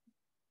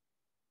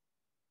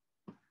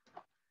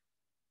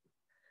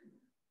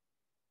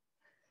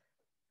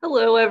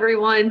 Hello,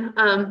 everyone.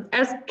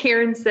 As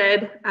Karen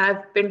said,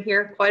 I've been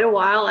here quite a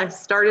while. I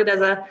started as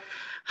a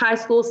high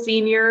school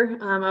senior.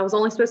 I was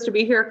only supposed to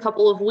be here a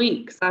couple of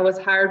weeks. I was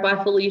hired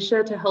by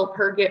Felicia to help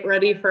her get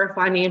ready for a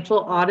financial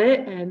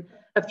audit, and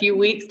a few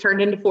weeks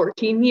turned into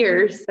 14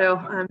 years. So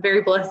I'm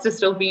very blessed to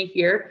still be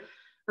here.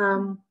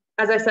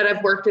 As I said,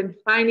 I've worked in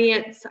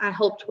finance. I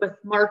helped with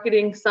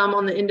marketing, some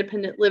on the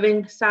independent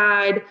living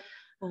side.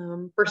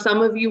 For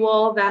some of you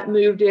all that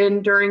moved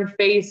in during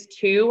phase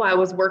 2, I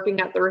was working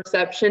at the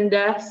reception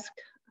desk.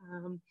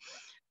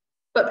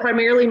 But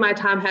primarily my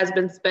time has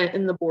been spent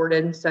in the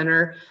Borden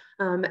Center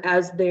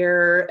as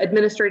their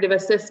administrative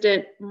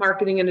assistant,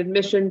 marketing and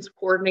admissions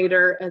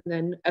coordinator, and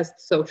then as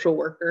social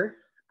worker.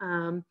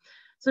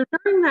 So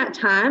during that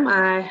time,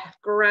 I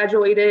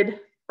graduated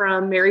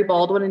from Mary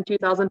Baldwin in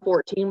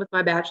 2014 with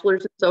my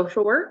bachelor's in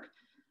social work.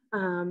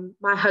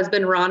 My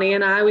husband, Ronnie,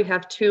 and I, we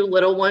have 2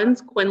 little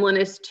ones. Quinlan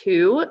is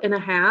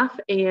 2.5,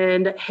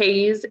 and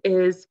Hayes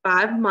is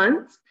 5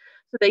 months.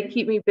 So they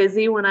keep me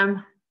busy when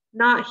I'm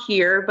not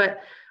here,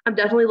 but I'm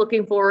definitely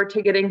looking forward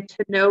to getting to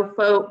know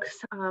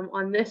folks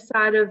on this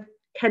side of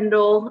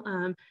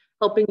Kendall,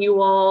 helping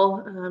you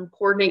all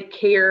coordinate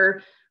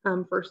care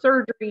for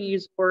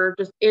surgeries or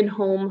just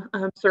in-home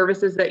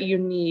services that you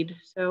need.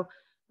 So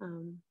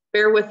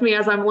bear with me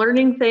as I'm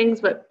learning things,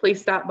 but please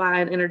stop by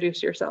and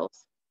introduce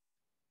yourselves.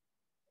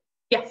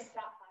 Yes.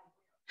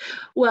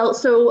 Well,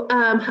 so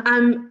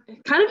I'm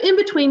kind of in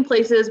between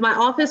places. My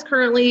office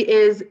currently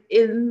is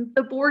in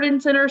the Borden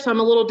Center, so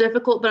I'm a little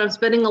difficult, but I'm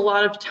spending a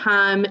lot of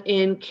time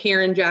in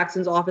Karen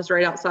Jackson's office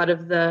right outside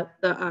of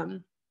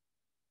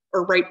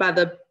or right by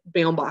the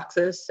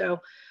mailboxes. So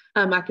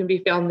I can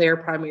be found there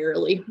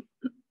primarily.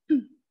 All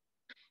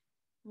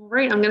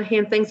right, I'm going to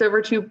hand things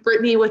over to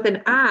Brittany with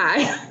an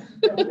I.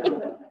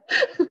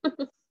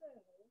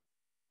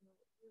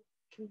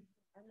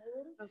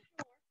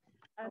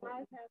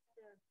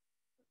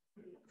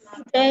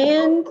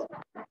 Stand.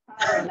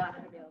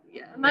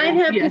 I might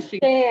have to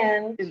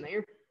stand. In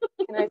there.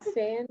 Can I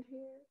stand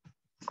here?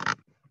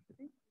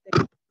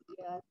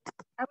 Yeah.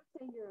 I would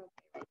say you're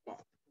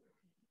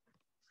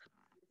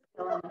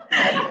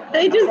okay.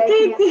 They just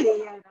take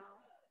me.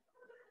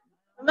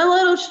 I'm a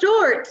little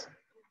short.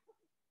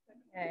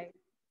 Okay.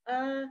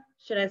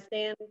 Should I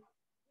stand?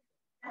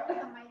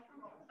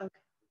 Okay.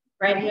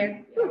 Right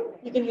here.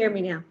 You can hear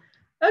me now.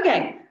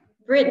 Okay.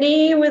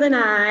 Brittany with an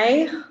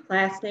I,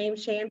 last name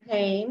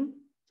Champagne,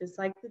 just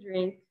like the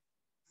drink,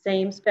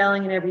 same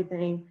spelling and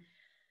everything.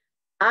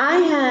 I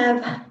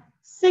have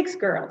 6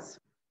 girls,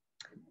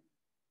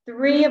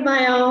 3 of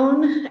my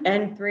own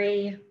and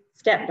 3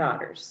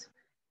 stepdaughters,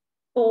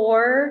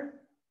 4,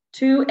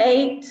 2,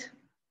 8,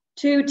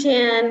 2,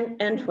 10,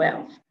 and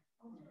 12.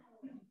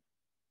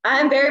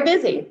 I'm very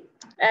busy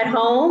at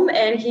home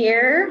and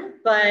here,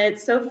 but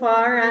so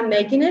far I'm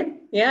making it.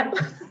 Yep.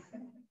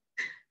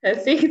 I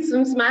see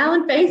some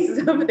smiling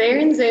faces over there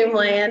in Zoom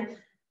land.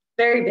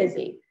 Very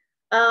busy.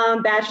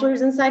 Bachelor's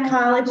in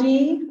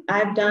psychology.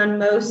 I've done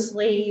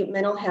mostly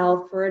mental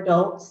health for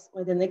adults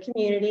within the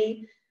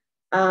community.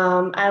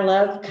 I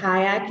love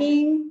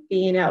kayaking,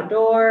 being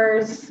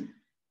outdoors.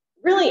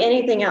 Really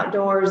anything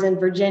outdoors in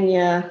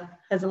Virginia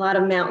has a lot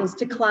of mountains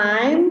to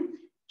climb,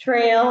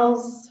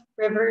 trails,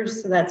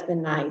 rivers, so that's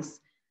been nice.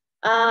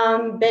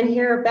 Been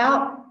here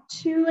about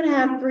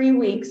 2.5, 3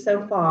 weeks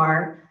so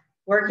far.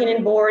 Working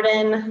in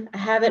Borden. I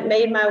haven't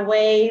made my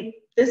way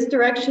this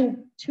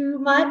direction too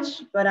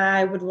much, but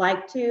I would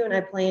like to, and I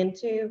plan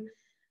to.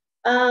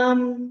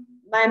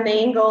 My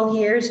main goal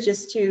here is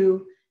just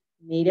to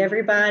meet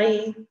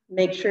everybody,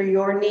 make sure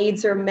your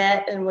needs are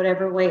met in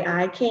whatever way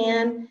I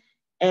can,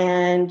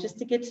 and just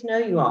to get to know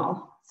you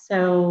all.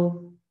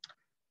 So,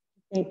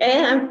 and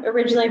I'm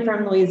originally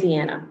from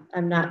Louisiana.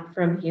 I'm not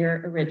from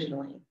here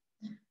originally.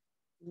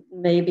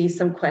 Maybe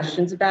some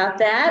questions about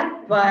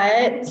that,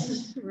 but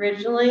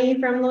originally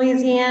from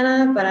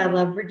Louisiana, but I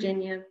love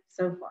Virginia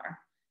so far.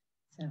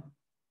 So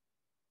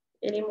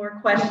any more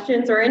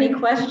questions or any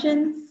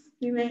questions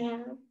you may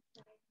have?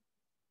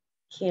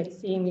 Can't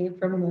see me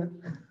from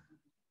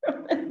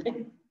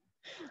the,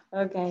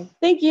 okay,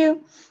 thank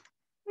you.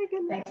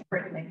 Thanks,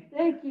 Brittany.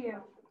 Thank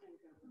you.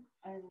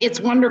 It's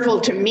wonderful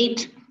to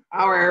meet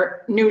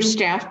our new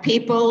staff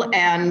people,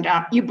 and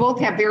you both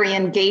have very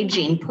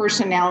engaging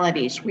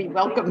personalities. We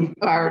welcome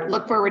or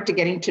look forward to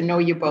getting to know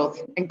you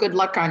both, and good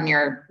luck on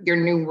your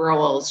new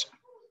roles.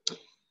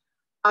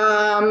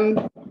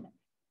 There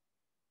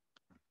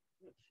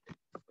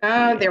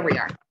we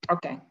are.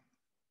 Okay.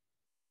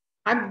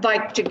 I'd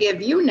like to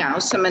give you now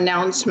some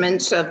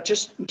announcements of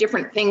just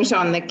different things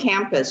on the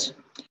campus.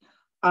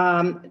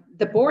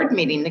 The board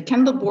meeting, the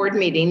Kendall board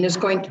meeting is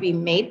going to be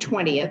May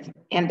 20th.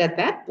 And at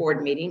that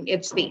board meeting,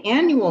 it's the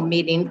annual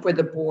meeting for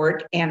the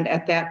board. And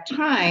at that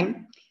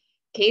time,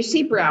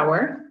 Casey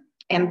Brower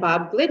and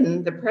Bob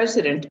Glidden, the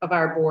president of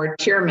our board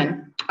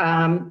chairman,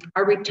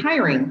 are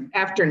retiring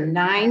after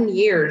 9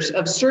 years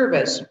of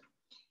service.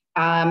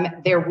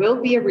 There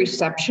will be a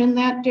reception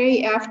that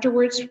day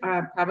afterwards,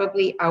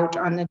 probably out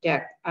on the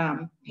deck.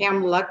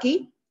 Pam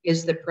Lucky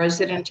is the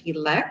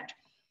president-elect.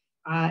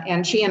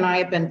 And she and I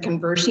have been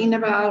conversing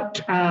about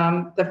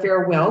the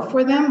farewell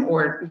for them,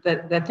 or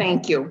the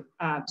thank you.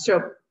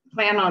 So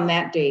plan on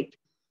that date.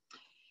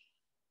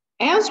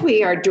 As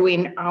we are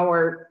doing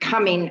our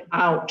coming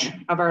out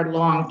of our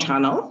long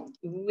tunnel,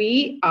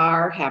 we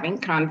are having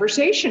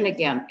conversation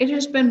again. It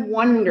has been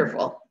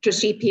wonderful to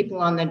see people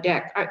on the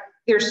deck.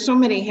 There's so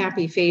many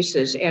happy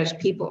faces as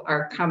people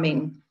are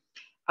coming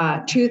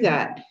to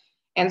that.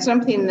 And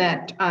something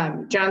that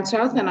John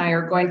South and I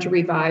are going to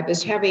revive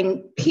is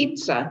having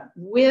pizza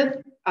with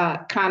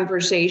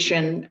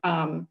conversation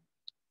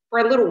for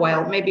a little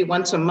while, maybe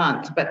once a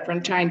month, but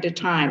from time to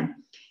time.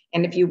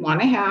 And if you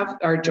want to have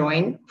or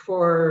join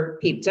for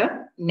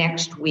pizza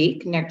next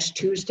week, next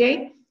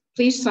Tuesday,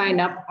 please sign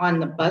up on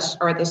the bus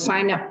or the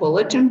sign up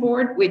bulletin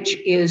board, which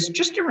is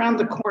just around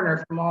the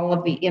corner from all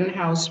of the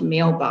in-house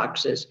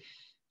mailboxes.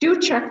 Do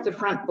check the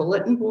front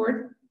bulletin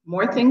board.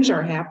 More things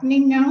are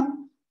happening now.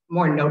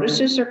 More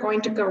notices are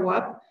going to go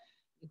up.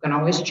 You can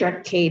always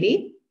check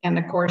Katie. And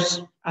of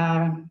course,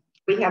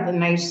 we have the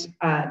nice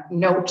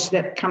notes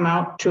that come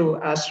out to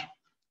us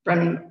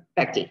from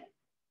Becky.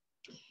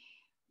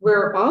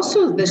 We're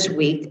also this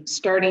week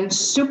starting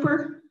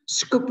Super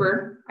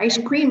Scooper Ice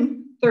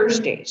Cream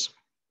Thursdays.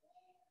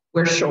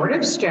 We're short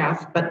of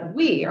staff, but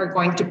we are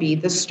going to be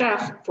the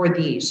staff for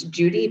these.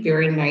 Judy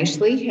very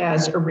nicely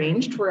has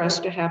arranged for us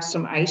to have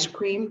some ice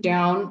cream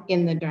down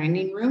in the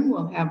dining room.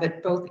 We'll have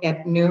it both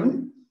at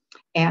noon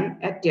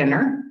and at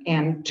dinner,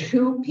 and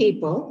 2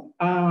 people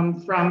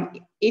from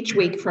each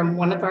week from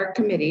one of our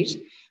committees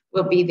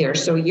will be there.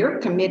 So your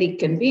committee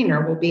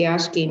convener will be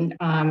asking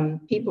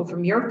people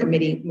from your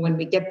committee when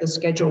we get the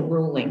schedule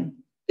rolling.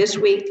 This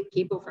week,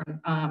 people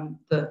from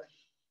the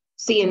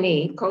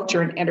C&E,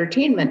 Culture and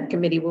Entertainment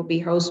Committee, will be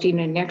hosting,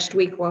 and next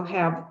week we'll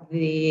have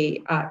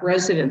the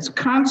Residents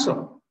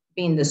Council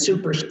being the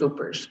Super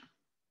Scoopers.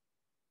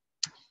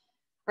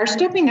 Our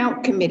Stepping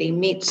Out Committee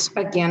meets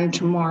again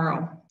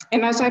tomorrow.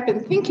 And as I've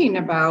been thinking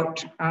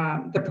about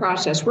the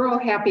process, we're all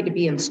happy to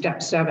be in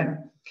step 7.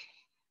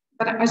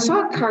 But I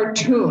saw a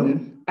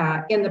cartoon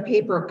in the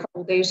paper a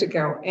couple days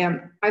ago,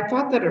 and I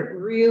thought that it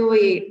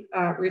really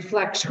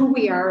reflects who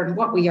we are and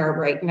what we are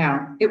right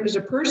now. It was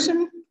a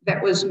person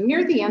that was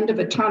near the end of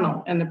a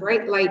tunnel and the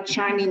bright light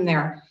shining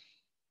there.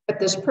 But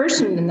this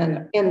person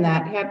in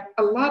that had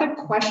a lot of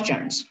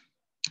questions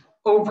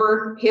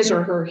over his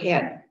or her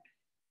head.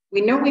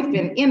 We know we've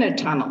been in a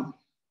tunnel.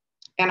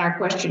 And our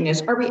question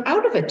is, are we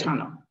out of a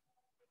tunnel?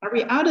 Are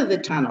we out of the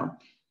tunnel?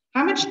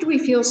 How much do we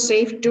feel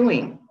safe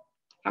doing?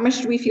 How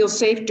much do we feel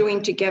safe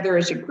doing together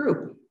as a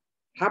group?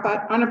 How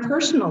about on a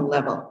personal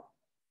level?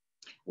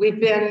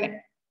 We've been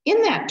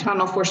in that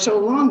tunnel for so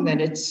long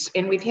that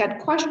and we've had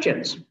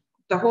questions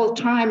the whole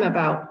time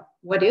about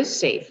what is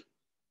safe?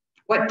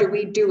 What do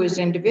we do as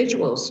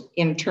individuals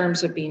in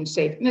terms of being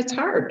safe? And it's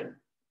hard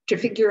to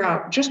figure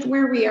out just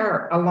where we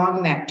are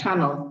along that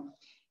tunnel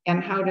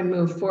and how to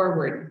move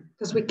forward,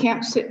 because we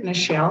can't sit in a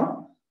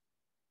shell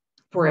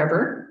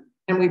forever.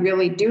 And we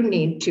really do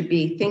need to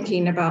be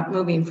thinking about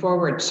moving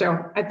forward.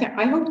 So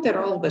I hope that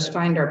all of us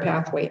find our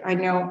pathway. I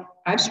know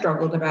I've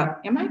struggled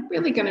about, am I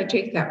really going to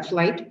take that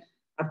flight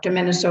up to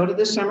Minnesota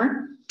this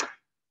summer?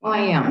 Well, I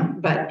am,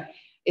 but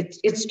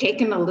it's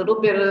taken a little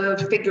bit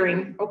of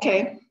figuring,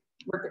 okay,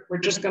 we're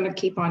just going to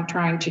keep on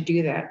trying to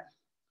do that.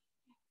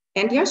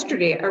 And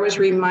yesterday I was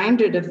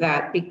reminded of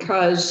that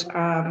because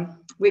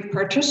we've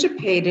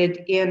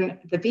participated in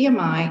the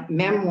VMI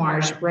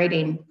Memoirs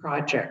Writing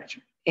Project.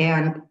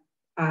 And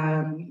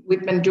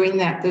we've been doing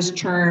that this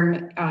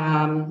term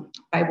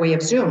by way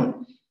of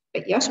Zoom.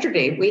 But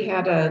yesterday we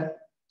had a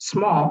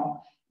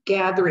small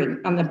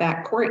gathering on the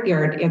back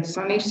courtyard at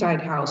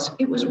Sunnyside House.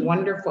 It was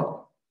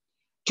wonderful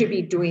to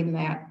be doing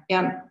that.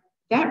 And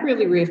that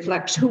really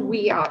reflects who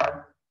we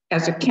are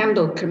as a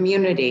Kendall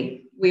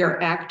community. We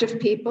are active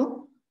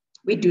people.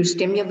 We do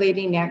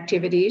stimulating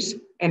activities,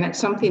 and it's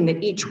something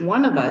that each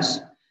one of us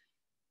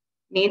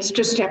needs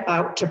to step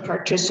out to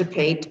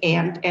participate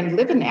and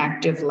live an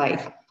active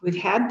life. We've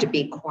had to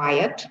be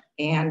quiet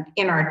and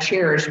in our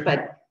chairs,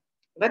 but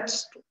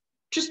let's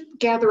just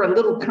gather a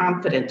little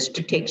confidence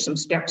to take some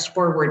steps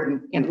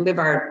forward and live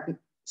our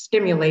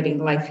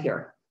stimulating life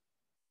here.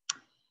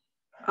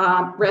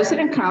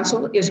 Resident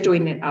Council is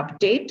doing an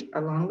update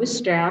along with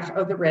staff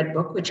of the Red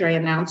Book, which I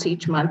announce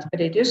each month, but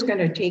it is going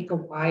to take a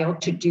while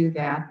to do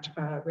that.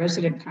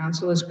 Resident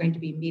Council is going to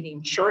be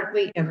meeting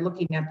shortly and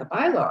looking at the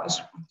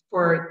bylaws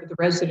for the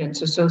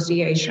Residents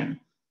Association.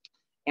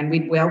 And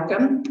we'd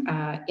welcome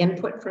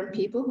input from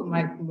people who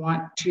might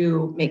want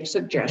to make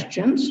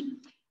suggestions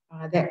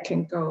that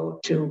can go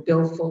to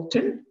Bill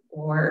Fulton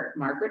or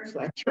Margaret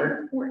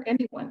Fletcher or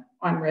anyone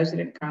on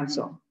Resident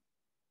Council.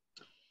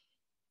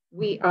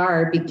 We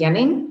are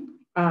beginning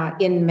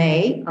in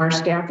May our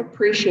Staff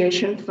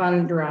Appreciation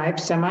Fund Drive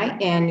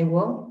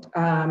semi-annual,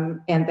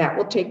 and that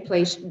will take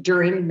place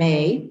during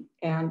May.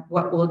 And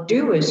what we'll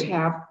do is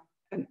have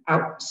an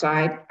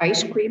outside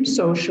ice cream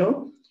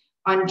social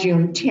on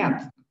June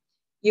 10th.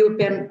 You've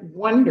been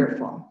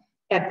wonderful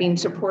at being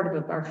supportive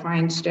of our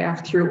fine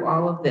staff through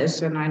all of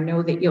this, and I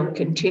know that you'll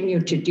continue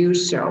to do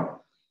so.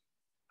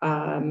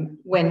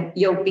 When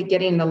you'll be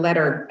getting the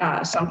letter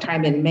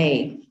sometime in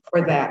May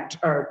for that,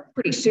 or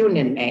pretty soon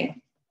in May.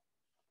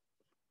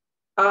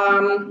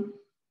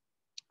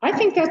 I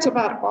think that's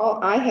about all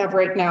I have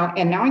right now.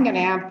 And now I'm going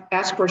to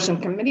ask for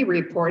some committee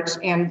reports,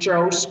 and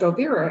Joe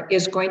Scovira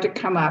is going to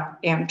come up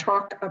and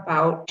talk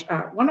about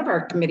one of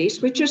our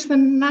committees, which is the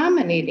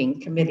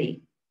nominating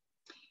committee.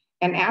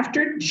 And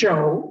after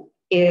Joe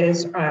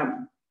is,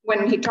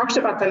 when he talks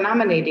about the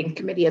nominating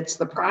committee, it's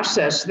the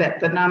process that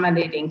the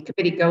nominating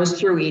committee goes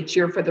through each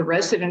year for the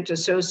resident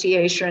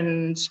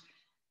associations,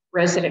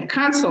 resident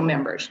council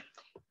members.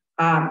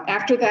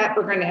 After that,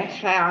 we're going to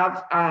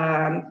have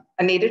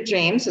Anita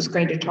James is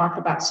going to talk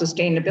about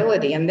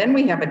sustainability. And then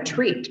we have a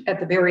treat at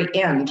the very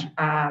end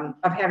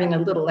of having a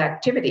little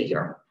activity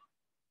here.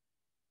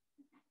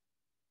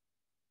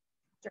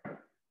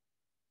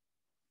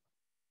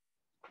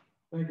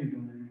 Thank you,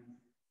 Diane.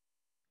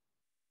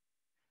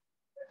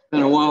 It's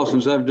been a while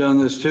since I've done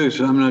this too,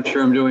 so I'm not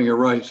sure I'm doing it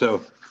right.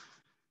 So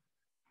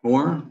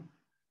more,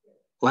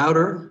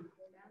 louder.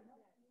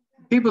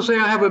 People say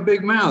I have a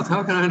big mouth.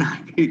 How can I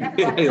not be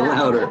any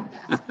louder?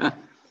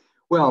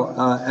 Well,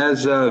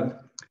 as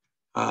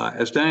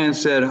Diane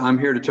said, I'm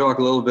here to talk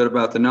a little bit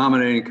about the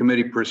nominating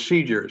committee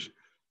procedures.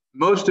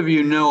 Most of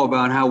you know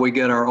about how we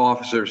get our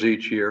officers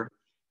each year,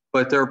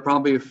 but there are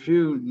probably a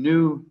few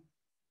new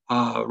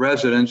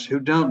residents who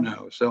don't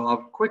know. So I'll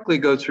quickly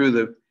go through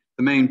the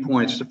main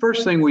points. The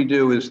first thing we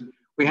do is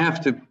we have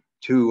to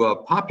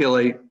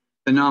populate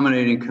the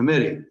nominating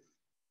committee.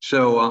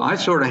 So I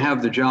sort of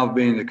have the job of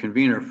being the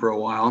convener for a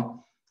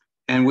while.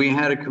 And we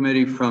had a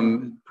committee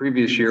from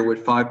previous year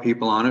with 5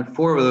 people on it.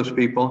 4 of those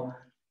people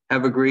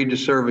have agreed to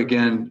serve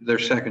again their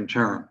second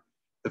term.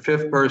 The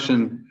 5th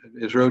person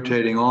is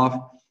rotating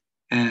off,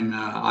 and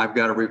I've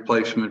got a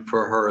replacement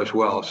for her as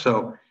well.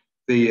 So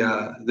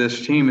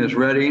this team is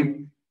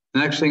ready. The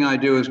next thing I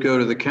do is go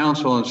to the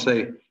council and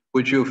say,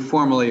 would you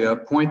formally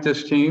appoint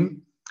this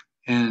team?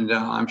 And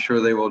I'm sure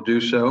they will do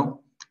so.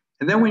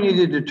 And then we need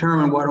to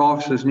determine what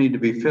offices need to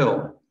be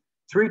filled.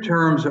 3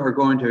 terms are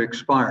going to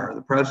expire.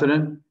 The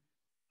president,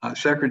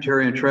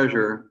 secretary, and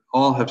treasurer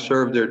all have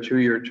served their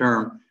 2-year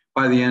term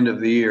by the end of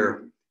the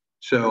year.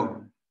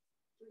 So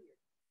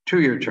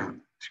 2-year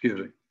term, excuse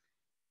me.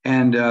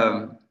 And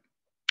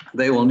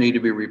they will need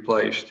to be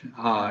replaced.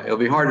 It'll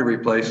be hard to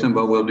replace them,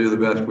 but we'll do the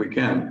best we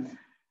can.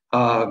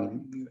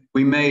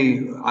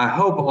 I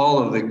hope all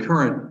of the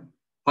current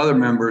other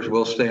members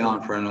will stay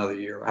on for another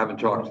year. I haven't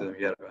talked to them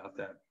yet about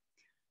that.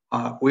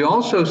 We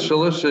also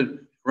solicit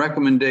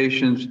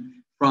recommendations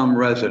from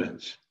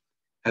residents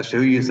as to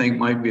who you think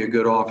might be a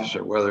good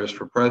officer, whether it's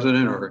for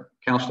president or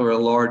counselor at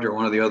large or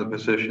one of the other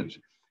positions.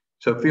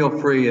 So feel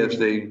free as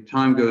the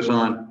time goes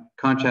on,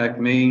 contact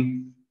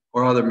me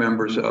or other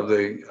members of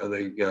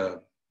the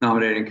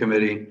nominating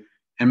committee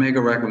and make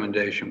a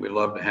recommendation. We'd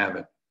love to have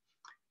it.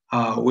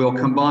 We'll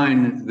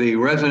combine the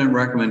resident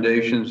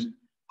recommendations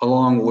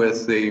along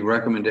with the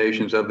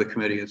recommendations of the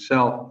committee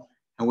itself,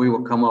 and we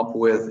will come up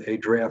with a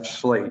draft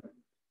slate.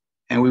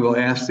 And we will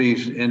ask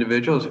these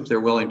individuals if they're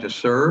willing to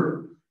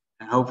serve,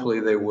 and hopefully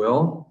they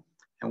will.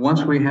 And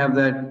once we have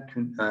that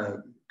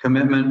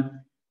commitment,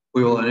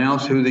 we will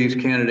announce who these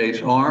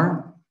candidates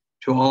are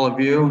to all of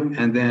you.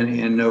 And then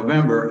in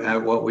November,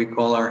 at what we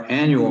call our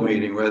annual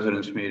meeting,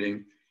 residents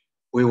meeting,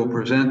 we will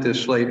present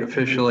this slate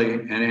officially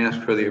and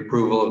ask for the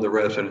approval of the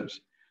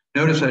residents.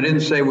 Notice I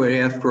didn't say we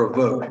ask for a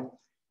vote.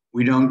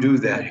 We don't do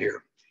that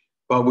here,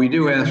 but we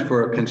do ask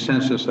for a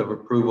consensus of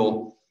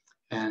approval.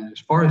 And as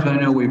far as I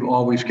know, we've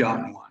always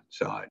gotten one.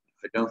 So I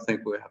don't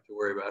think we have to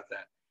worry about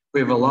that. We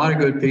have a lot of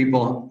good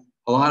people,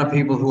 a lot of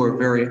people who are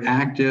very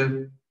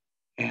active,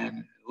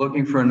 and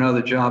looking for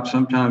another job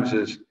sometimes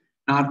is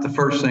not the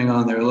first thing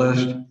on their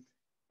list,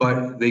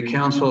 but the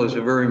council is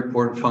a very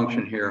important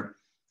function here.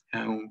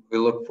 And we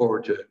look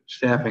forward to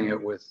staffing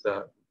it with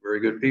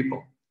very good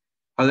people.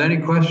 Are there any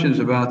questions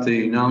about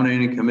the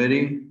nominating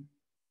committee?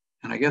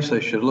 And I guess I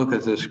should look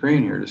at the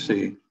screen here to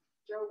see.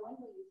 Joe, when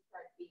will you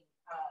start the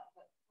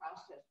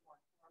process more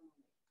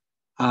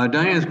formally?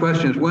 Diane's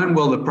question is, when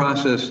will the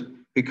process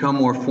become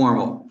more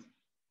formal?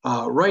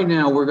 Right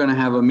now, we're going to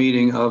have a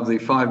meeting of the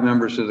 5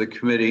 members of the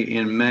committee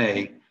in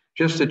May,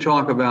 just to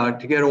talk about,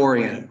 to get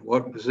oriented,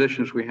 what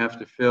positions we have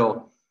to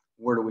fill,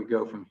 where do we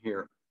go from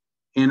here.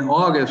 In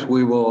August,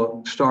 we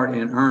will start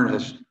in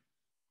earnest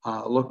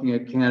looking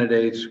at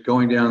candidates,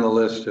 going down the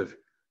list of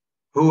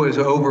who is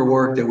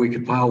overworked that we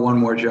could pile one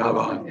more job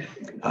on.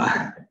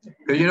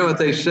 Because you know what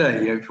they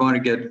say, if you want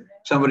to get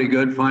somebody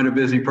good, find a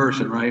busy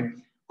person, right?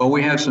 Well,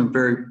 we have some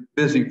very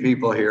busy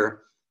people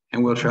here,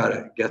 and we'll try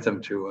to get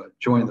them to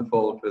join the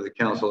fold for the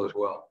council as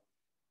well.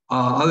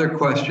 Other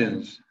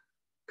questions,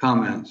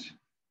 comments?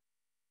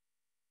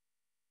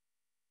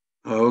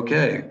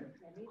 Okay,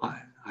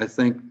 I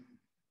think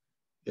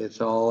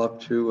it's all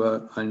up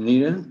to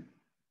Anita.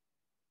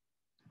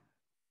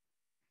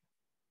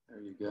 There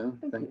you go,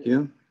 thank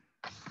you.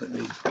 Let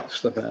me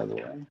slip out of the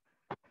way.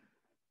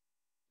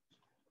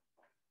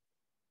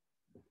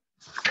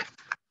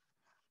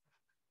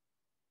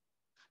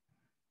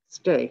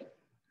 Stay.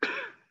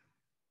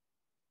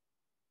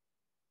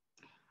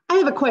 I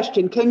have a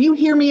question. Can you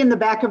hear me in the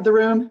back of the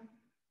room?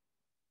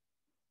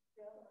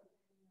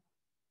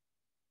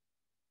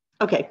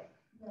 Okay.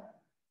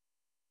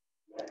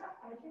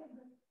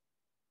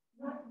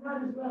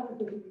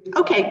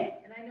 Okay.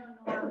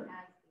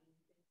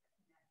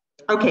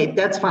 Okay,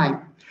 that's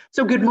fine.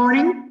 So good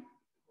morning.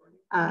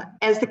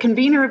 As the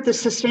convener of the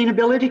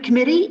Sustainability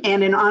Committee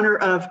and in honor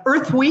of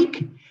Earth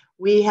Week,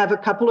 we have a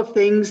couple of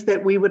things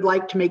that we would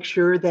like to make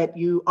sure that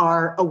you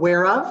are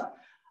aware of,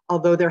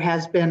 although there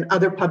has been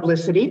other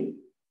publicity.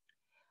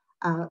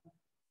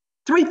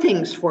 3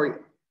 things for you.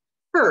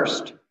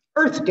 First,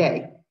 Earth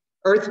Day.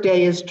 Earth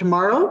Day is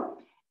tomorrow.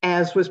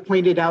 As was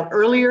pointed out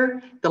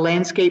earlier, the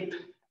landscape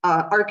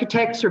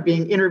architects are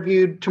being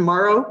interviewed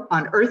tomorrow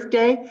on Earth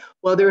Day.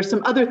 Well, there are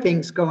some other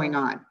things going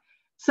on.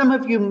 Some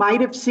of you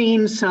might have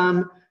seen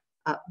some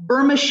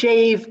Burma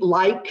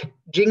Shave-like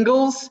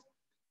jingles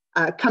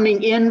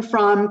coming in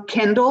from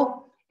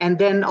Kendall and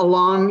then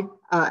along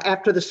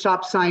after the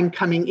stop sign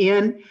coming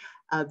in.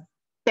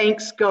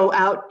 Thanks go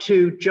out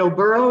to Joe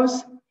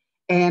Burrows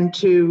and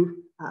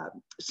to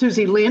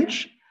Susie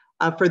Lynch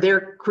for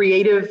their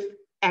creative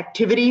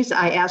activities.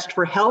 I asked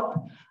for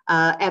help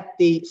at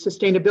the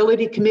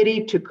Sustainability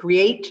Committee to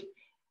create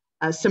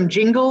some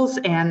jingles,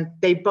 and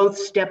they both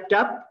stepped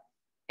up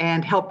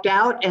and helped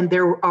out, and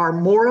there are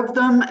more of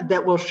them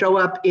that will show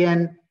up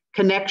in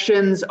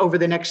connections over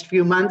the next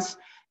few months,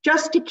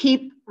 just to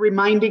keep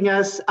reminding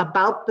us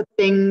about the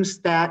things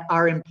that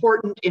are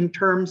important in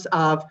terms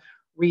of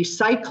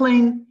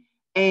recycling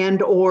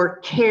and or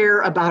care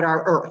about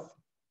our earth.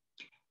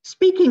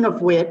 Speaking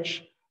of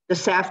which,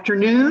 this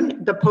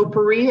afternoon, the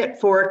potpourri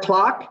at 4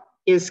 o'clock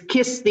is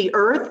Kiss the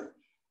Earth,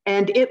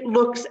 and it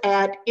looks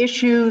at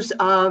issues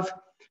of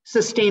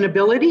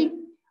sustainability,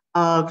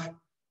 of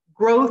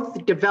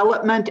growth,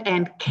 development,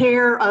 and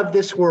care of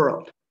this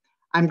world.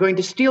 I'm going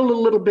to steal a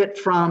little bit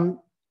from,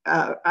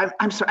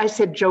 I'm sorry, I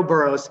said Joe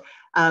Burrows.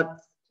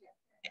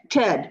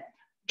 Ted.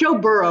 Joe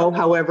Burrow,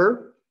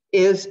 however,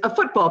 is a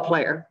football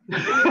player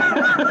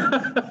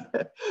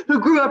who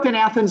grew up in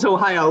Athens,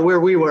 Ohio, where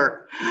we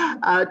were.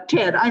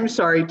 Ted, I'm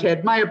sorry,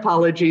 Ted, my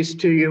apologies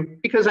to you,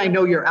 because I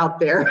know you're out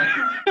there.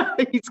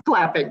 He's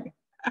clapping.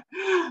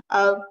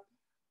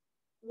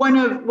 One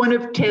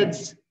of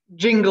Ted's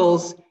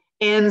jingles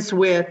ends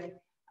with,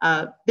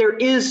 there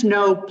is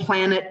no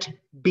planet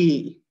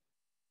B.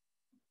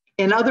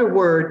 In other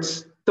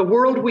words, the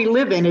world we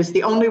live in is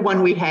the only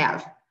one we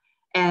have,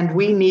 and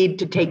we need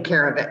to take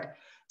care of it.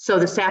 So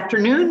this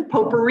afternoon,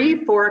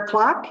 potpourri, 4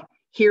 o'clock,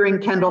 here in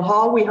Kendall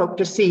Hall, we hope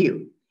to see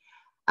you.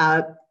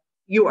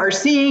 You are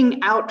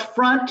seeing out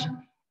front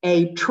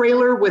a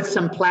trailer with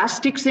some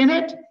plastics in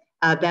it.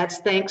 That's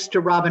thanks to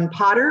Robin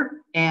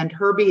Potter and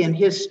Herbie and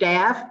his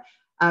staff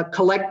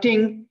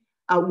collecting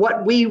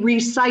what we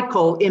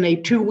recycle in a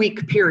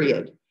 2-week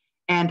period.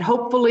 And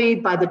hopefully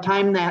by the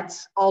time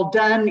that's all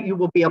done, you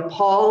will be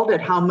appalled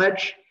at how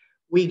much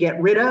we get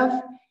rid of.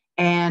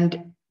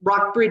 And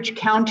Rockbridge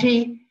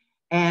County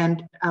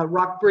and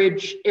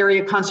Rockbridge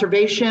Area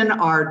Conservation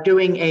are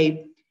doing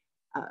a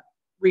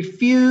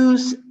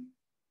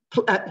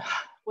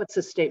what's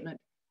the statement?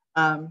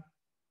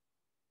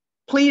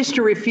 Please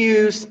to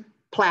refuse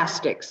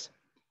plastics.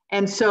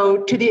 And so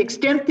to the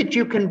extent that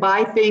you can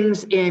buy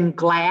things in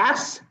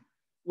glass,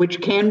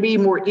 which can be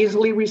more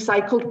easily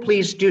recycled,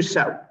 please do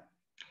so.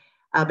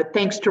 But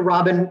thanks to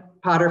Robin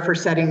Potter for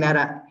setting that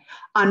up.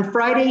 On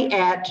Friday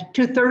at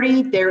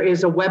 2:30, there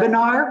is a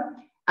webinar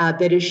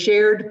that is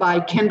shared by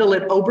Kendall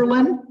at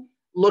Oberlin,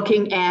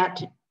 looking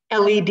at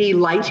LED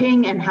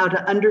lighting and how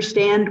to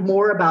understand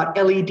more about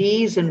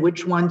LEDs and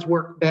which ones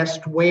work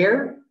best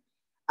where,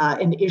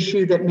 an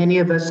issue that many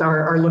of us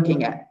are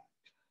looking at.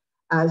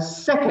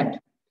 Second,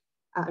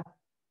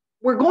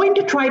 we're going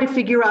to try to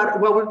figure out,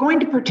 well, we're going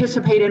to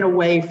participate in a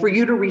way for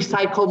you to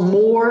recycle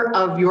more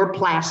of your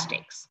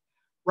plastics.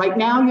 Right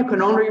now, you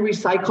can only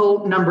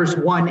recycle numbers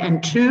 1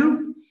 and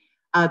 2.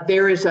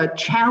 There is a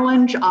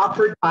challenge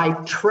offered by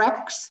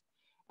Trex,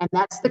 and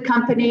that's the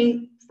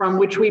company from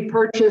which we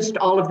purchased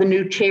all of the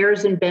new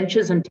chairs and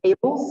benches and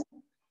tables.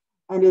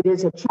 And it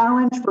is a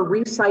challenge for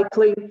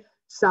recycling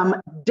some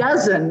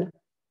dozen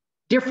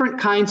different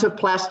kinds of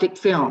plastic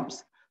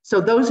films.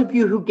 So those of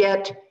you who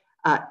get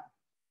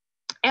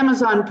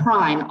Amazon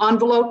Prime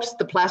envelopes,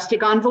 the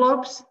plastic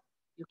envelopes,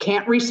 you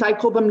can't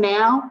recycle them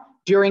now.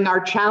 During our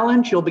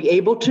challenge, you'll be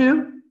able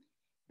to.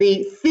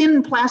 The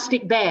thin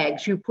plastic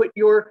bags you put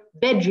your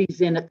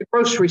veggies in at the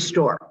grocery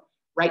store.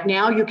 Right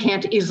now, you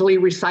can't easily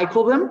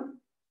recycle them.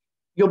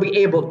 You'll be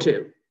able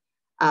to.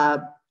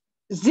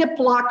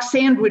 Ziploc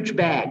sandwich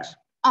bags,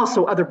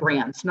 also other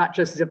brands, not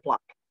just Ziploc.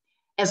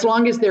 As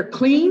long as they're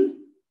clean,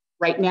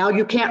 right now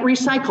you can't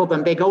recycle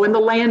them. They go in the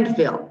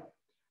landfill.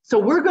 So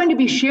we're going to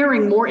be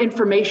sharing more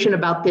information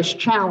about this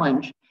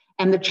challenge.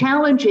 And the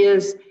challenge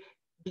is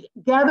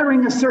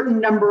gathering a certain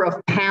number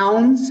of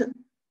pounds,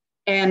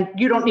 and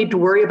you don't need to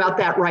worry about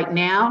that right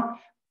now.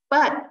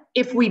 But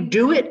if we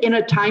do it in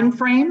a time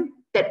frame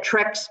that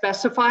Trex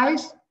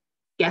specifies,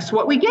 guess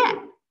what we get?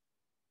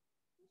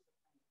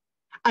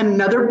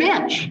 Another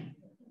bench.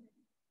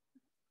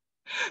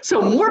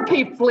 So more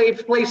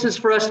places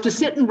for us to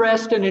sit and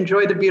rest and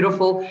enjoy the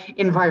beautiful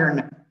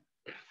environment.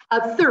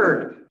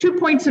 Third, 2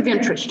 points of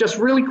interest, just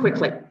really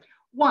quickly.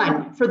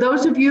 One, for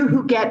those of you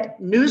who get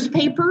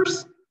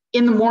newspapers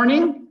in the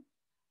morning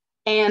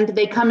and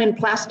they come in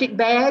plastic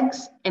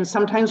bags and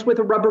sometimes with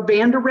a rubber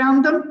band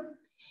around them,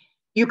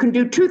 you can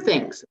do 2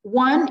 things.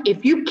 One,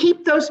 if you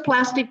keep those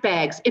plastic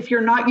bags, if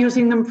you're not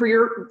using them for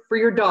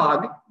your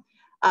dog,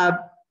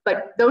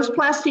 but those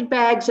plastic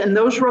bags and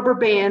those rubber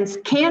bands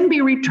can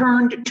be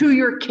returned to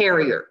your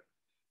carrier.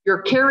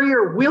 Your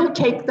carrier will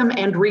take them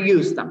and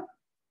reuse them.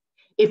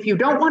 If you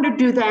don't want to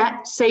do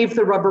that, save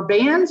the rubber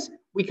bands.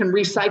 We can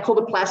recycle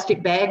the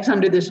plastic bags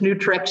under this new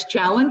Trex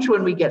challenge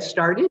when we get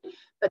started,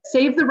 but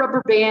save the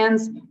rubber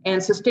bands, and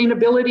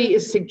sustainability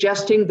is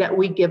suggesting that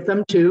we give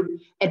them to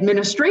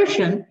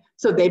administration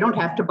so they don't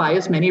have to buy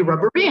as many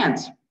rubber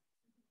bands.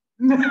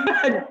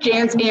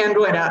 Jan's hand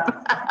went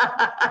up.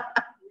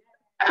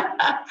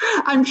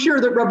 I'm sure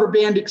the rubber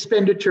band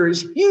expenditure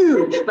is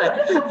huge,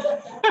 but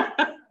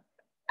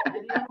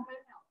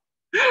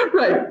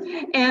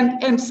right.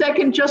 And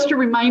second, just a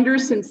reminder,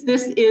 since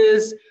this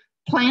is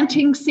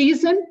planting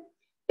season,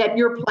 that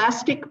your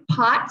plastic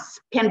pots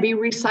can be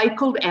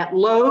recycled at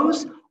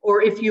Lowe's,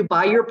 or if you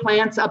buy your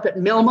plants up at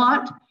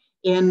Millmont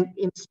in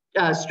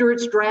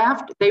Stewart's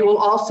Draft, they will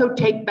also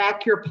take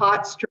back your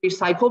pots to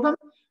recycle them,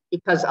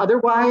 because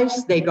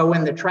otherwise they go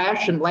in the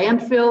trash and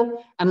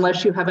landfill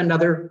unless you have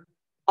another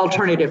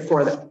alternative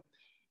for them.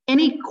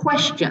 Any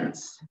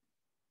questions?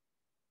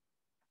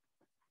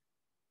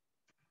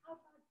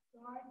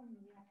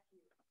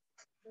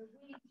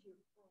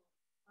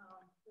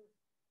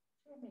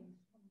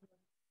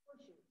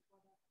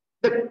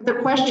 The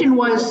question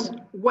was,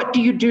 what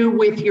do you do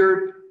with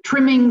your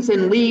trimmings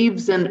and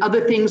leaves and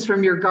other things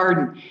from your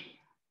garden?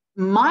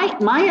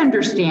 My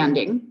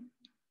understanding,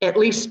 at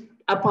least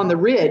up on the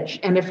ridge,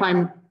 and if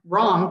I'm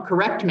wrong,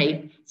 correct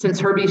me, since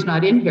Herbie's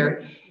not in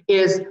here,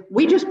 is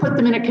we just put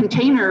them in a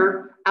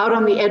container out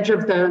on the edge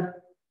of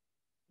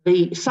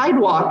the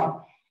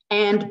sidewalk,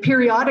 and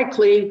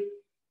periodically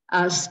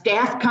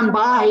staff come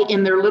by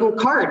in their little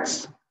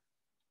carts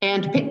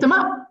and pick them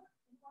up.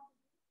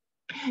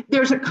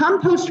 There's a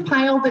compost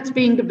pile that's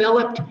being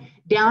developed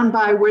down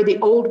by where the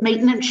old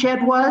maintenance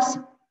shed was,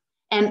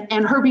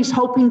 and Herbie's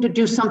hoping to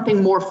do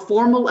something more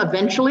formal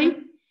eventually,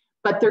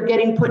 but they're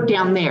getting put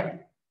down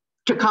there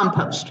to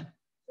compost.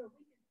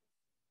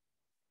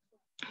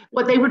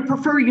 But they would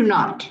prefer you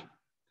not,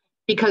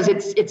 because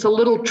it's a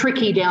little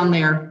tricky down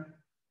there,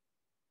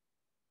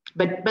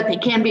 but they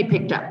can be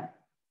picked up.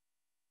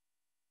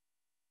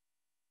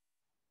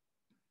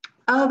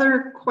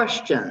 Other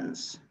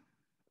questions?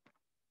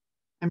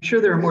 I'm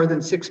sure there are more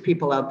than 6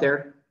 people out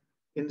there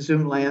in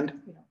Zoom land.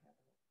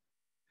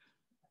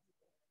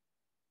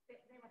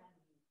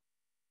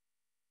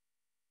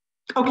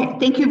 Okay,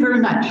 thank you very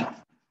much.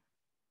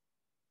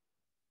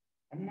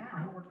 And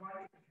now we're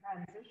going to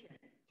transition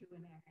to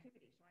an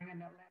activity. So I'm going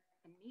to let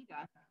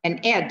Anita and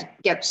Ed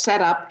get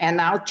set up,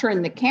 and I'll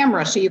turn the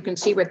camera so you can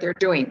see what they're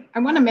doing. I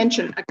want to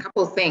mention a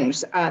couple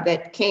things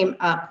that came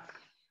up.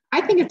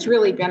 I think it's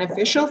really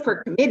beneficial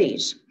for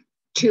committees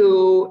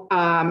to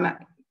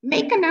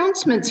make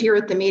announcements here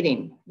at the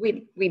meeting.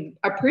 We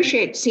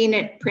appreciate seeing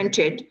it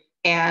printed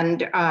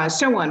and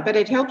so on, but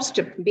it helps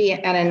to be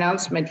an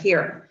announcement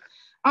here.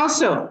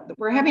 Also,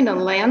 we're having a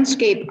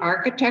landscape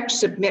architect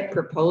submit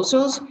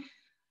proposals.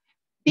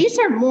 These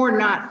are more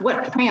not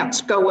what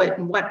plants go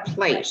in what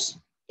place.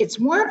 It's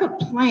more of a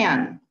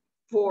plan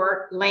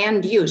for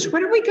land use.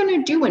 What are we going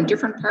to do in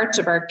different parts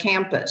of our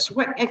campus?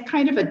 What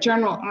kind of a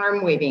general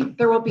arm waving?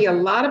 There will be a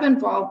lot of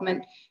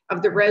involvement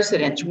of the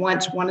residents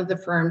once one of the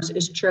firms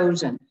is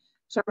chosen.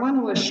 So I want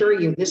to assure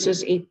you this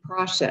is a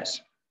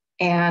process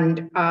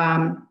and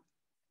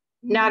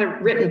not a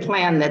written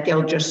plan that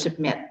they'll just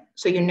submit.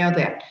 So you know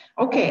that.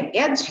 Okay,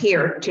 Ed's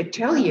here to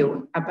tell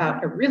you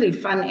about a really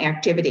fun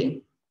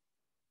activity.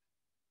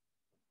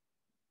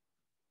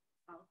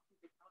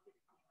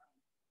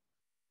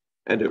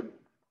 And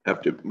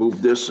have to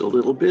move this a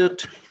little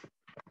bit.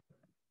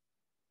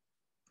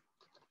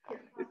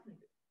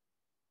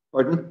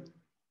 Pardon?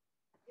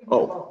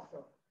 Oh,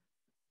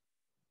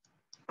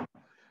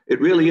 It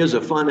really is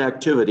a fun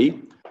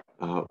activity,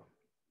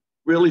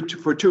 really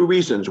for two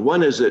reasons.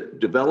 One is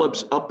it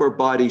develops upper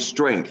body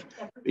strength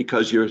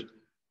because you're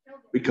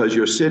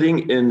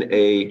sitting in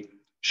a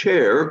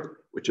chair,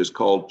 which is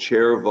called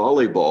chair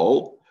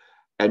volleyball,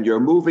 and you're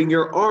moving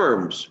your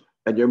arms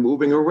and you're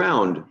moving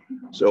around.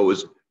 So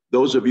as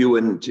those of you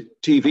in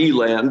TV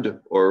land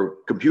or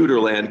computer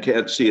land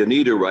can't see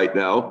Anita right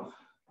now,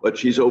 but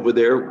she's over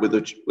there with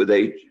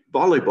a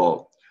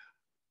volleyball.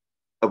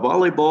 A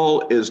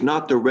volleyball is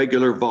not the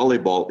regular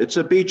volleyball, it's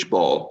a beach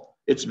ball.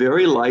 It's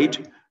very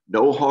light,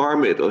 no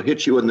harm, it'll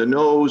hit you in the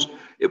nose,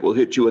 it will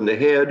hit you in the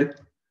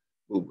head.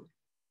 Ooh,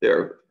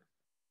 there.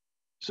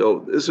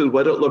 So this is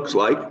what it looks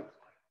like,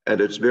 and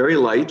it's very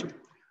light.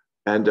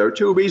 And there are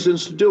two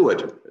reasons to do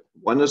it.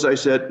 One, as I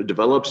said, it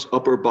develops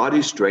upper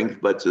body strength,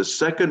 but the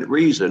second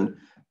reason,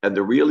 and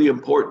the really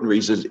important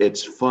reason,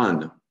 it's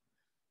fun.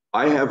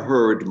 I have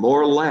heard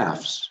more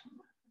laughs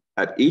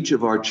at each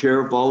of our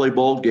chair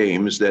volleyball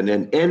games than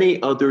in any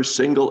other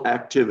single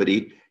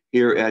activity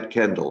here at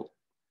Kendall.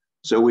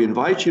 So we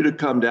invite you to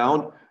come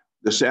down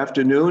this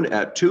afternoon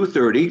at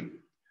 2:30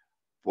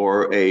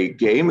 for a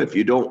game. If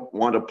you don't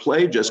want to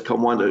play, just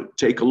come on to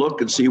take a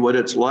look and see what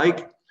it's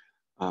like.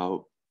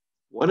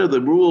 One of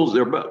the rules,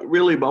 there are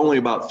really only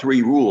about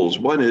 3 rules.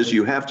 One is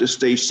you have to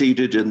stay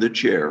seated in the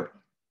chair.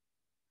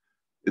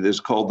 It is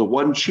called the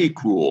one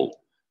cheek rule.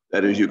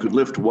 That is, you could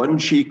lift one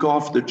cheek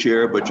off the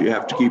chair, but you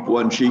have to keep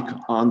one cheek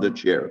on the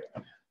chair.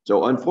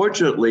 So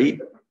unfortunately,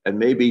 and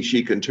maybe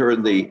she can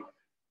turn the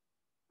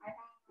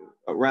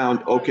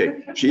around.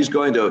 Okay, she's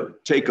going to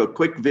take a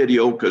quick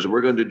video because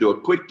we're going to do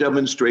a quick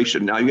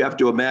demonstration. Now you have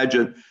to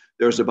imagine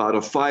there's about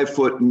a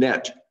 5-foot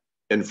net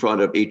in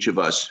front of each of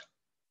us.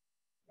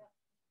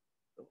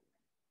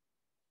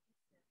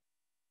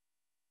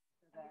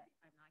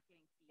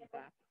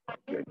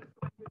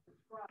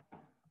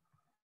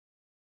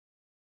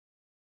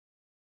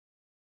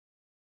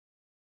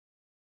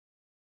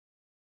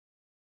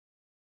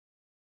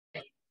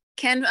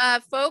 Can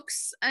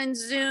folks on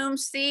Zoom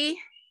see?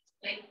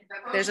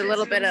 There's a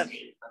little bit of,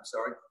 I'm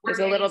sorry. there's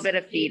a little bit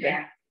of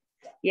feedback.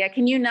 Yeah,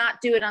 can you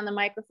not do it on the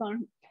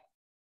microphone?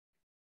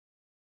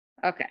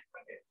 Okay.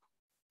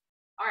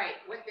 All right,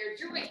 what they're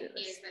doing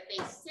is that they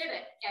sit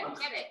it and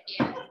get it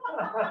in.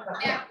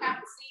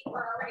 And see,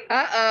 we're already.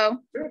 Uh-oh.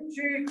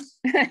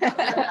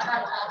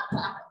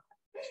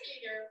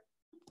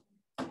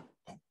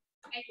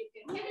 And you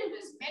can hit it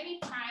as many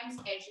times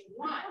as you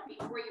want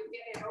before you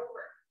get it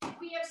over.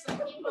 We have some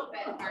people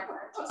that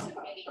are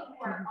participating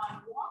who are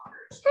on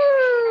walkers.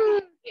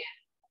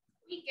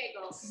 We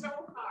giggle so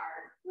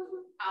hard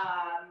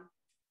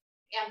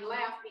and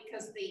laugh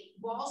because the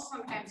ball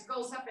sometimes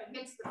goes up and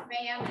hits the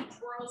fan and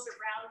twirls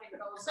around and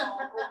goes all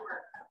over.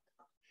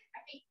 I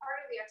think part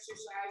of the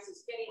exercise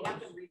is getting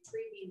up and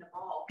retrieving the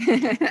ball.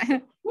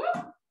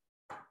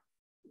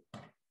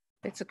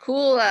 It's a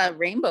cool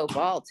rainbow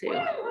ball too.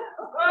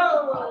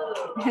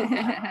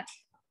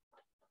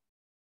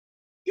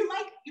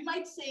 You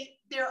might say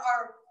there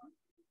are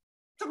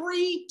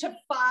 3 to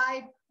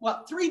 5,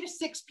 well, 3 to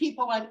 6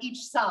 people on each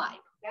side.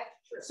 That's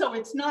true. So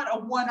it's not a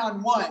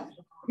one-on-one.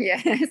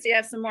 Yes, you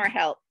have some more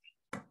help.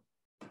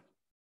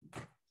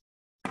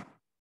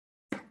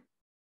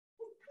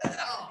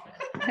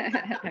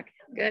 Okay,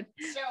 good.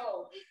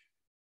 So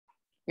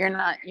you're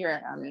on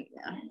mute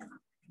now.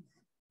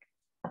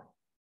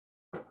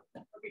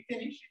 Are we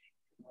finished?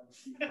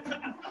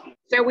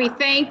 So we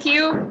thank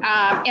you.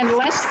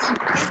 Unless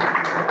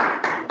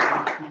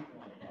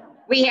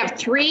we have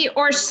 3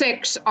 or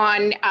 6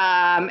 on,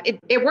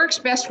 it works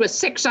best with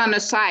 6 on a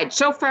side.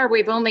 So far,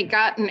 we've only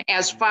gotten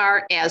as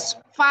far as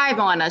 5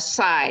 on a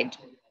side,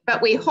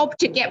 but we hope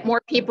to get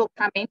more people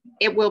coming.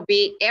 It will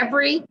be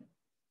every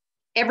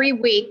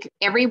week,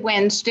 every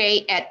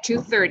Wednesday at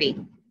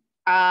 2:30.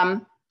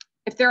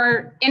 If there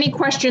are any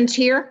questions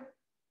here?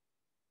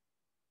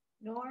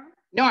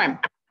 Norm.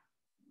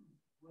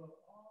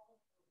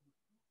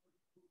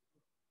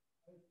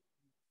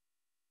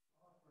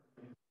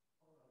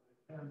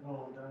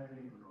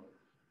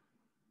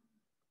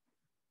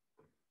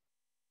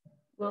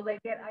 Will they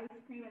get ice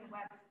cream in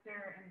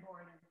Webster and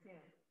Borden too?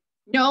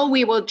 No,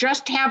 we will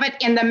just have it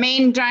in the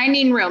main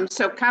dining room.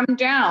 So come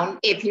down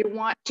if you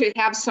want to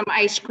have some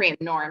ice cream,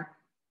 Norm.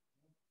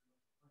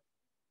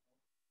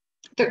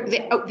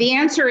 The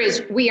answer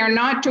is we are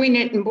not doing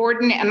it in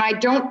Borden, and I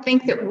don't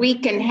think that we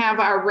can have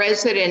our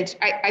residents.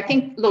 I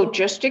think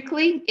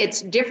logistically,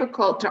 it's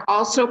difficult to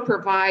also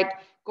provide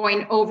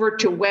going over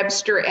to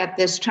Webster at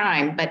this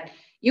time, but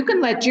you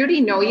can let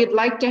Judy know you'd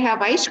like to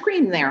have ice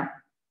cream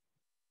there.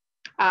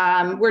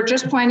 We're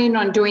just planning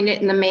on doing it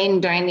in the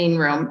main dining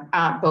room,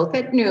 both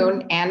at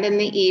noon and in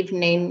the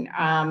evening,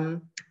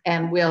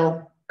 and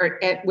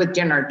with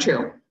dinner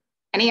too.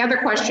 Any other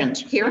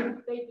questions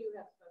here? They do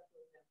have special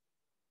events.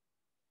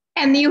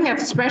 And you have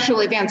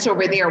special events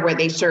over there where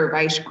they serve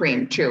ice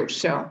cream too,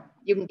 so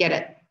you can get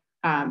it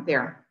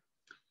there.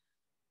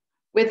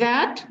 With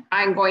that,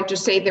 I'm going to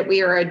say that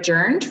we are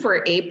adjourned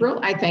for April.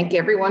 I thank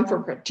everyone for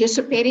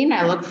participating.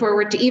 I look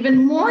forward to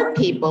even more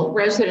people,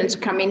 residents,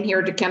 coming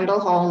here to Kendall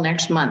Hall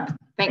next month.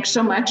 Thanks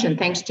so much, and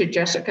thanks to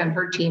Jessica and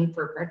her team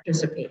for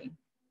participating.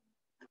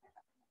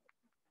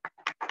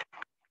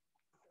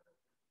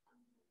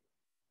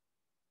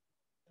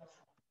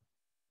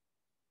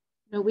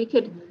 No, we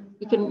can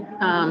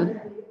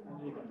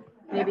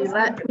maybe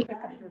let